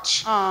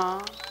much.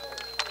 Aww.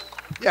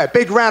 Yeah,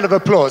 big round of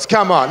applause.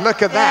 Come on,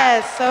 look at that.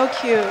 Yes, so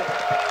cute.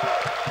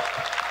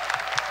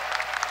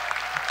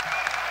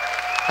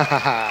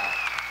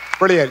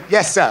 Brilliant.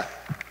 Yes, sir.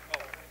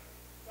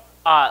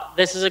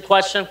 This is a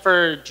question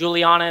for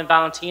Julianna and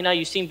Valentina.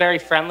 You seem very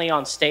friendly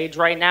on stage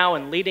right now,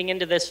 and leading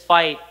into this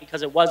fight,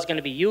 because it was going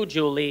to be you,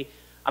 Julie,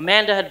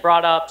 Amanda had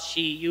brought up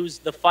she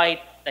used the fight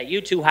that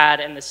you two had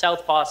and the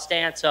southpaw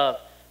stance of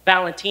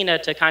Valentina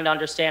to kind of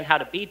understand how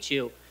to beat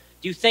you.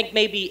 Do you think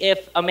maybe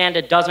if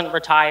Amanda doesn't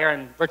retire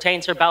and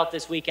retains her belt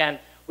this weekend,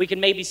 we can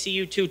maybe see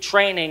you two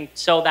training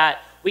so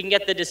that we can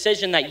get the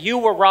decision that you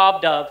were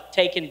robbed of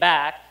taken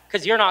back,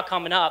 because you're not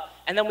coming up,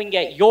 and then we can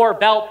get your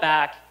belt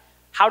back?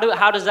 How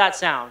does that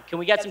sound? Can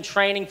we get some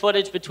training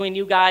footage between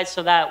you guys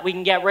so that we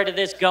can get rid of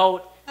this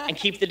GOAT and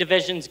keep the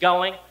divisions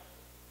going?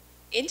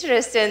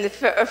 Interesting.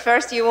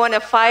 First, you want to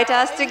fight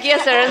us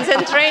together and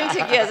then train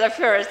together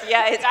first.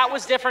 Yeah, that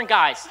was different,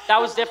 guys.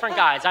 That was different,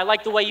 guys. I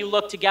like the way you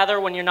look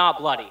together when you're not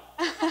bloody.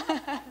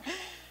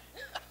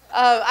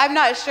 I'm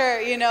not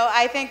sure, you know,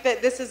 I think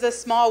that this is a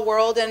small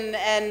world and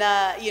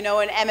you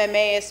know, in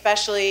MMA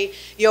especially,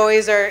 you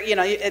always are, you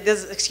know,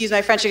 excuse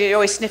my French, you're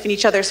always sniffing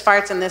each other's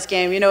farts in this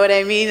game, you know what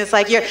I mean? It's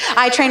like,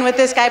 I train with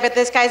this guy, but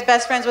this guy's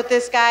best friends with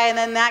this guy, and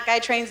then that guy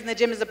trains in the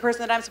gym as the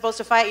person that I'm supposed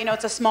to fight. You know,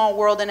 it's a small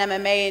world in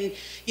MMA, and,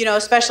 you know,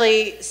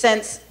 especially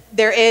since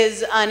there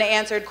is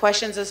unanswered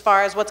questions as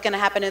far as what's going to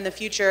happen in the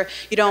future,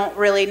 you don't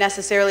really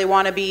necessarily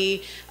want to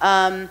be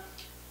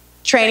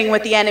training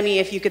with the enemy,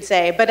 if you could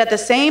say. But at the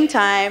same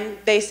time,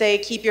 they say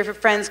keep your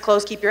friends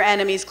close, keep your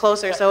enemies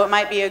closer. So it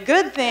might be a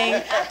good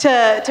thing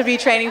to be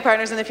training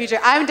partners in the future.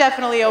 I'm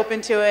definitely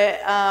open to it.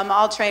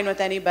 I'll train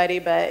with anybody,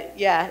 but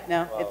yeah,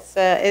 no, it's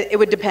it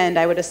would depend,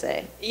 I would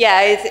say.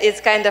 Yeah,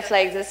 it's kind of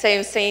like the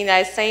same thing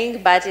I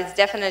think, but it's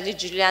definitely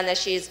Julianna.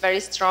 She is very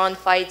strong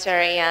fighter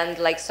and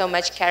like so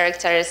much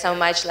character, so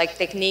much like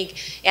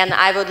technique, and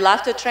I would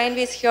love to train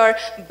with her,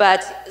 but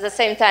at the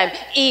same time,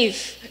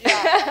 if.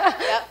 Yeah.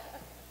 Yep.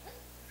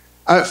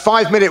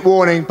 5-minute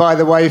warning, by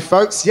the way,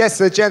 folks. Yes,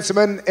 the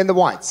gentleman in the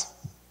white.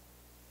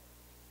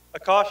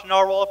 Akash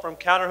Narwal from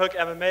Counterhook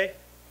MMA.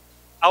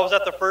 I was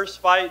at the first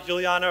fight,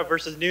 Julianna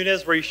versus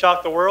Nunes, where you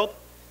shocked the world.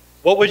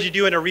 What would you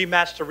do in a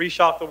rematch to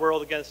re-shock the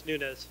world against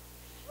Nunes?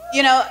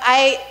 You know,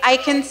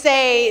 I can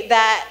say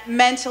that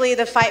mentally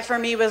the fight for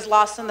me was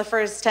lost in the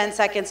first 10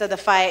 seconds of the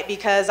fight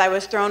because I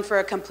was thrown for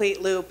a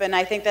complete loop. And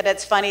I think that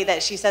it's funny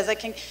that she says I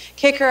can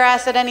kick her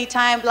ass at any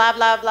time, blah,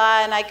 blah,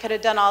 blah, and I could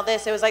have done all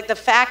this. It was like, the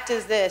fact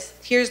is this,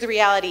 here's the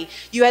reality.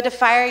 You had to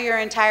fire your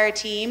entire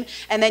team,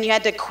 and then you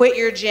had to quit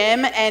your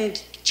gym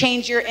and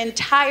change your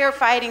entire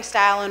fighting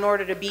style in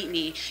order to beat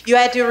me. You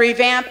had to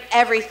revamp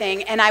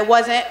everything, and I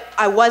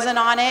wasn't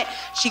on it.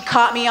 She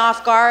caught me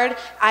off guard.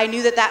 I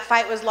knew that that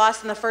fight was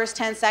lost in the first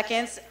 10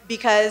 seconds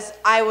because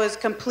I was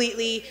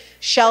completely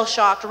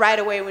shell-shocked right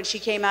away when she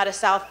came out of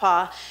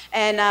southpaw,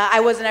 and I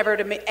wasn't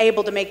ever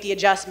able to make the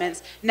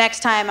adjustments. Next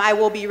time, I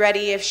will be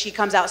ready if she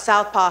comes out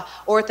southpaw,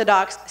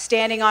 orthodox,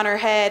 standing on her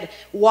head,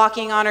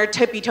 walking on her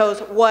tippy toes,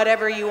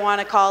 whatever you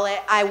want to call it,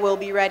 I will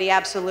be ready,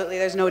 absolutely.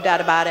 There's no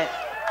doubt about it.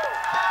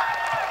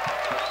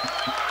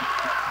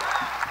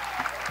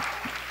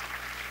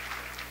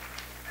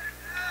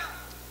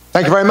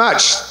 Thank you very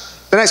much.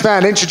 The next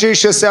man,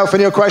 introduce yourself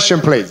and your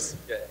question, please.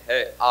 Okay.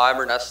 Hey, I'm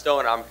Ernesto,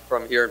 and I'm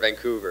from here in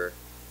Vancouver.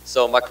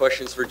 So my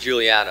question's for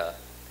Julianna.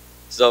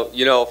 So,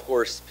 you know, of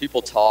course,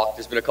 people talk.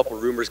 There's been a couple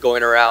rumors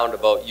going around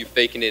about you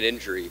faking an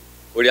injury.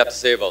 What do you have to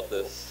say about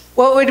this?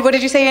 What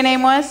did you say your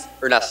name was?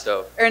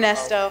 Ernesto.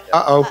 Ernesto.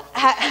 Uh-oh.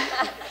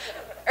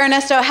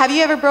 Ernesto, have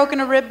you ever broken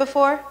a rib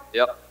before?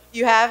 Yep.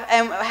 You have?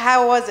 And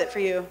how was it for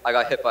you? I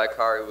got hit by a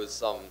car. It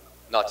was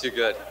not too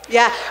good.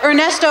 Yeah,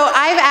 Ernesto,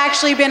 I've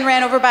actually been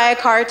ran over by a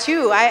car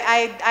too.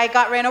 I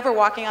got ran over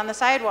walking on the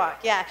sidewalk,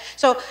 yeah.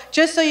 So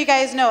just so you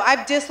guys know,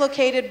 I've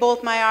dislocated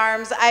both my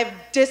arms. I've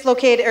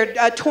dislocated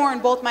or torn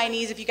both my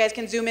knees, if you guys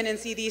can zoom in and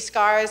see these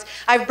scars.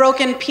 I've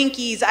broken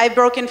pinkies, I've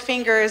broken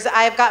fingers,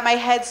 I've got my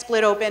head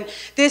split open.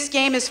 This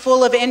game is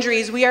full of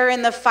injuries. We are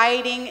in the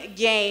fighting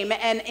game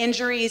and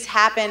injuries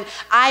happen.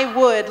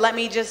 Let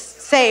me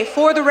just say,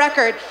 for the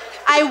record,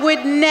 I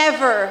would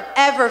never,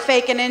 ever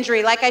fake an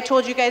injury. Like I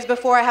told you guys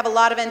before, I have a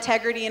lot of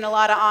integrity and a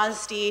lot of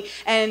honesty,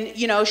 and,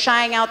 you know,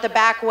 shying out the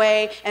back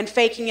way and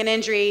faking an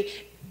injury.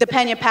 The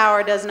Peña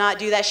power does not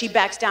do that. She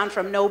backs down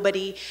from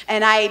nobody,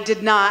 and I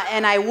did not,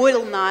 and I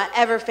will not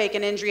ever fake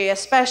an injury,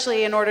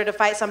 especially in order to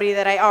fight somebody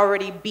that I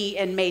already beat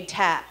and made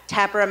tap.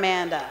 Tapper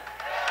Amanda.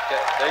 Okay,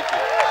 thank you.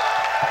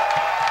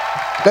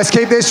 Let's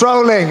keep this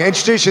rolling.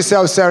 Introduce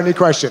yourself, sir, and your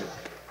question.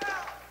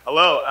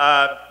 Hello,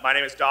 my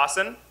name is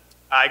Dawson.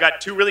 I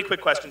got two really quick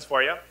questions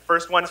for you.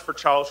 First one's for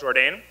Charles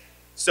Jourdain.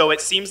 So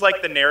it seems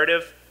like the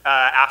narrative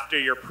after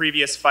your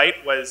previous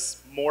fight was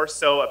more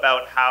so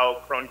about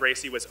how Kron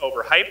Gracie was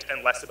overhyped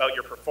and less about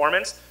your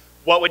performance.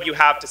 What would you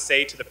have to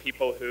say to the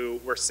people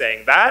who were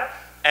saying that?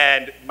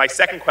 And my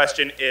second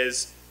question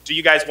is, do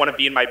you guys want to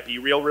be in my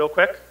B-reel real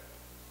quick?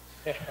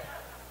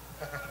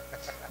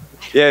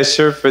 Yeah,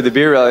 sure, for the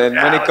B-reel. And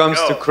when it comes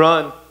to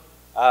Kron,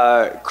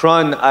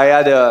 I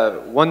had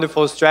a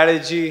wonderful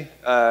strategy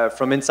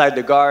from inside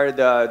the guard.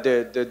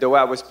 The way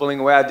I was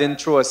pulling away, I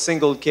didn't throw a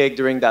single kick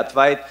during that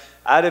fight.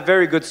 I had a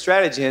very good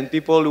strategy, and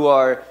people who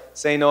are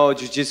saying, oh,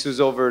 jiu-jitsu's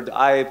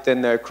overhyped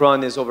and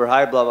Kron is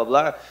overhyped, blah, blah,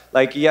 blah.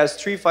 Like, he has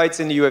 3 fights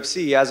in the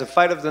UFC. He has a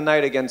fight of the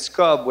night against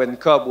Cub when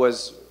Cub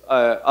was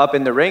up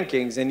in the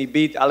rankings, and he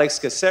beat Alex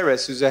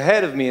Caceres, who's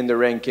ahead of me in the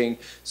ranking.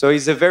 So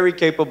he's a very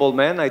capable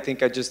man. I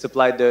think I just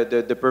applied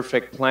the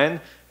perfect plan,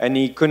 and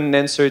he couldn't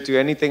answer to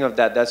anything of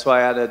that. That's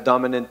why I had a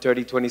dominant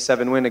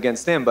 30-27 win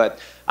against him. But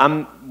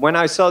when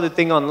I saw the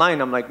thing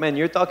online, I'm like, man,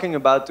 you're talking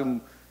about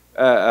a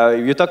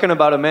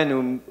man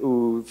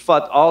who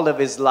fought all of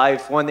his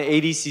life, won the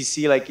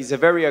 80cc. Like, he's a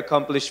very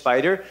accomplished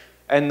fighter.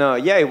 And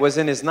yeah, it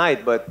wasn't his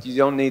night, but you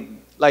don't need,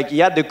 like, he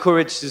had the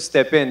courage to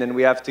step in, and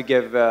we have to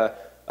give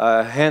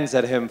hands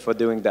at him for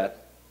doing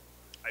that.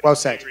 Well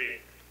said.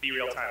 Be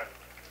real time.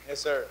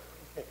 Yes, sir.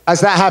 As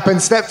that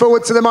happens, step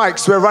forward to the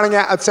mics. We're running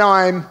out of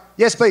time.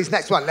 Yes, please.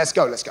 Next one. Let's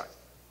go. Let's go.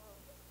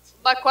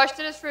 My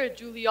question is for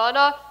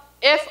Julianna.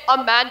 If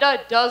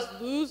Amanda does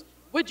lose,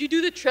 would you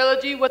do the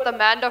trilogy with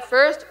Amanda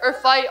first or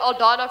fight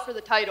Aldana for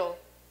the title?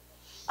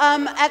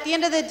 At the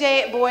end of the day,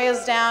 it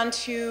boils down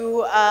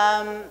to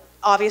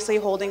obviously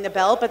holding the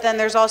belt, but then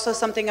there's also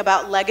something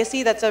about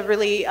legacy that's a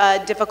really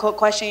difficult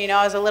question. You know,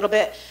 I was a little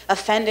bit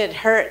offended,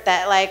 hurt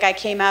that like I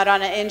came out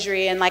on an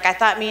injury, and like I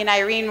thought me and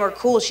Irene were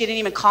cool. She didn't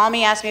even call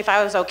me, ask me if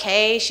I was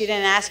okay. She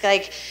didn't ask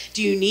like,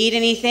 do you need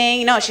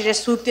anything? No, she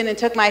just swooped in and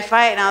took my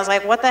fight, and I was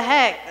like, what the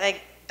heck?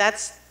 Like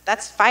that's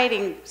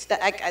fighting.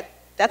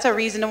 That's a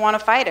reason to want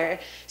to fight her.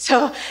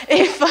 So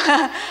if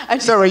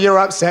Sorry, you're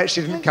upset she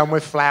didn't come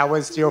with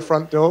flowers to your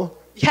front door?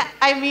 Yeah,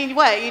 I mean,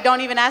 what? You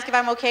don't even ask if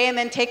I'm okay and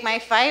then take my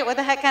fight? What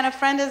the heck kind of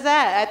friend is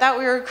that? I thought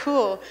we were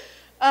cool.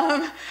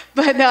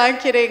 But no, I'm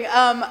kidding.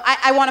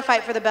 I want to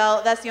fight for the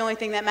belt. That's the only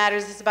thing that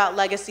matters. It's about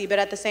legacy. But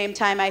at the same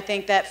time, I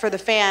think that for the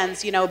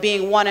fans, you know,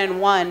 being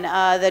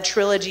 1-1, the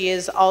trilogy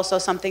is also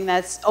something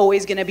that's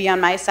always going to be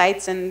on my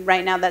sights. And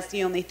right now, that's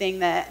the only thing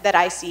that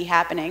I see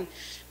happening.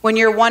 When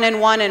you're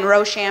 1-1 in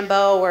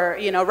Rochambeau or,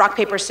 you know, rock,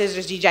 paper,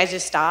 scissors, you guys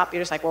just stop.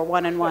 You're just like, we're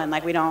 1-1.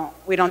 Like, we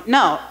don't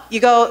know.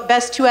 You go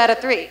best 2 out of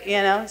 3,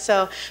 you know?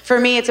 So for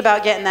me, it's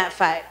about getting that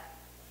fight.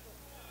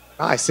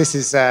 Nice. This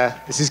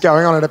is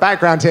going on in the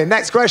background here.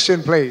 Next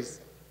question,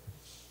 please.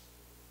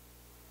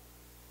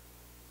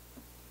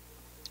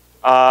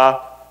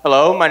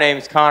 Hello, my name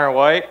is Connor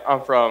White. I'm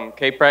from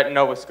Cape Breton,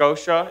 Nova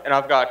Scotia, and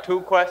I've got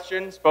 2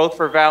 questions, both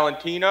for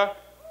Valentina.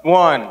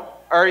 1,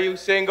 are you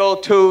single?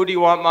 2, do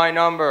you want my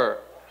number?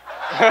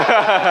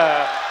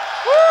 Got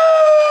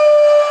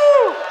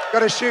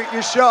to shoot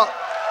your shot.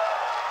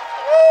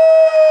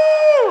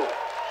 Woo!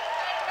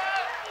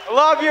 I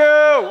love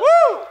you.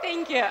 Woo!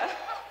 Thank you.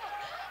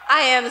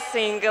 I am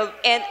single,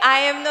 and I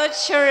am not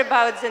sure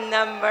about the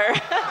number.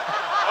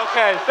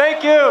 Okay,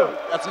 thank you.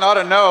 That's not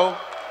a no.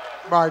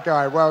 My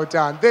guy, well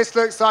done. This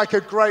looks like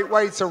a great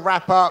way to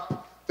wrap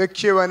up the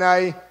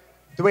Q&A.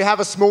 Do we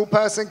have a small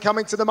person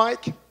coming to the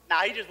mic?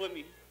 Nah, he just with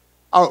me.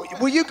 Oh,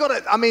 well, you got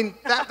it. I mean,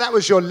 that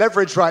was your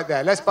leverage right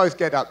there. Let's both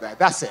get up there.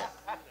 That's it.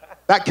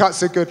 That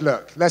cuts a good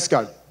look. Let's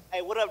go.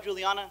 Hey, what up,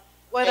 Julianna?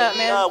 What up,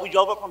 man? We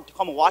drove up from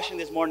Tacoma, Washington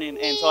this morning,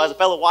 and so as a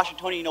fellow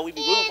Washingtonian, you know, we've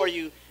been rooting for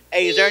you.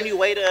 Hey, is there any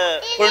way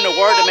to put in a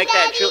word to make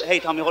that Hey,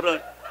 Tommy, hold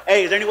on.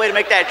 Hey, is there any way to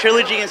make that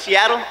trilogy in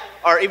Seattle?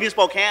 Or even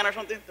Spokane or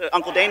something, to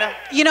Uncle Dana?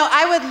 You know,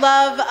 I would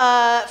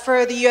love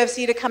for the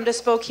UFC to come to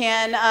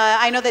Spokane.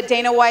 I know that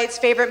Dana White's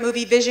favorite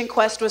movie, Vision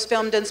Quest, was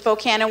filmed in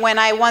Spokane. And when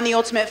I won the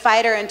Ultimate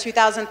Fighter in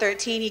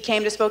 2013, he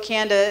came to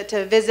Spokane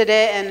to visit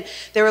it. And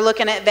they were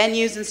looking at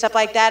venues and stuff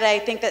like that. I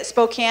think that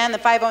Spokane, the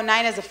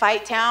 509, is a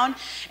fight town.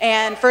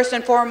 And first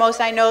and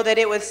foremost, I know that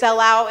it would sell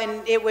out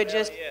and it would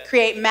just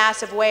create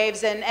massive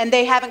waves. And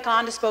they haven't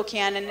gone to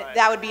Spokane, and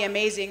that would be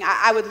amazing.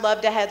 I would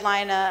love to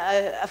headline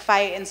a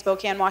fight in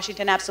Spokane,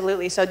 Washington, absolutely.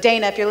 So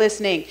Dana, if you're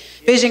listening,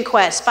 Vision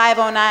Quest,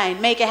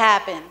 509, make it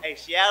happen. Hey,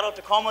 Seattle,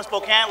 Tacoma,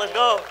 Spokane, let's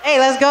go. Hey,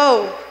 let's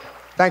go.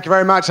 Thank you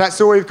very much. That's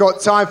all we've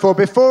got time for.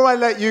 Before I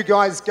let you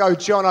guys go,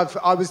 John,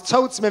 I was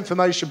told some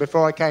information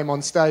before I came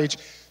on stage.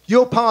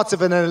 You're part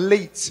of an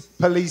elite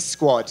police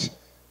squad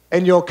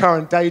in your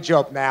current day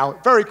job now.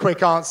 Very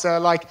quick answer,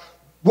 like,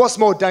 what's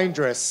more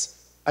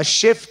dangerous? A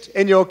shift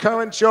in your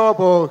current job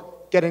or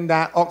getting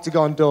that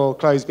octagon door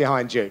closed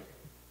behind you?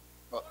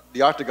 Well,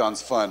 the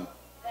octagon's fun.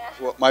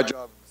 Well, my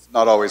job is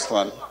not always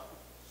fun.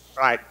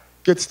 Right,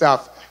 good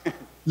stuff.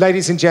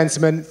 Ladies and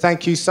gentlemen,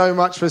 thank you so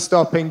much for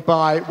stopping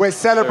by. We're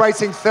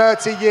celebrating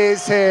 30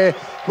 years here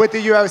with the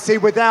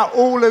UFC. Without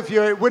all of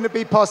you, it wouldn't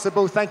be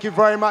possible. Thank you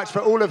very much for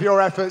all of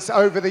your efforts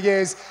over the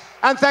years.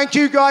 And thank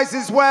you guys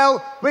as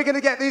well. We're going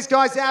to get these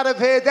guys out of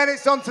here. Then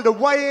it's on to the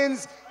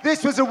weigh-ins.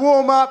 This was a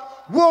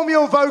warm-up. Warm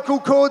your vocal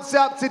cords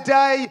up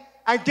today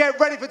and get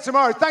ready for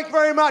tomorrow. Thank you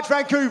very much,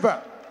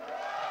 Vancouver.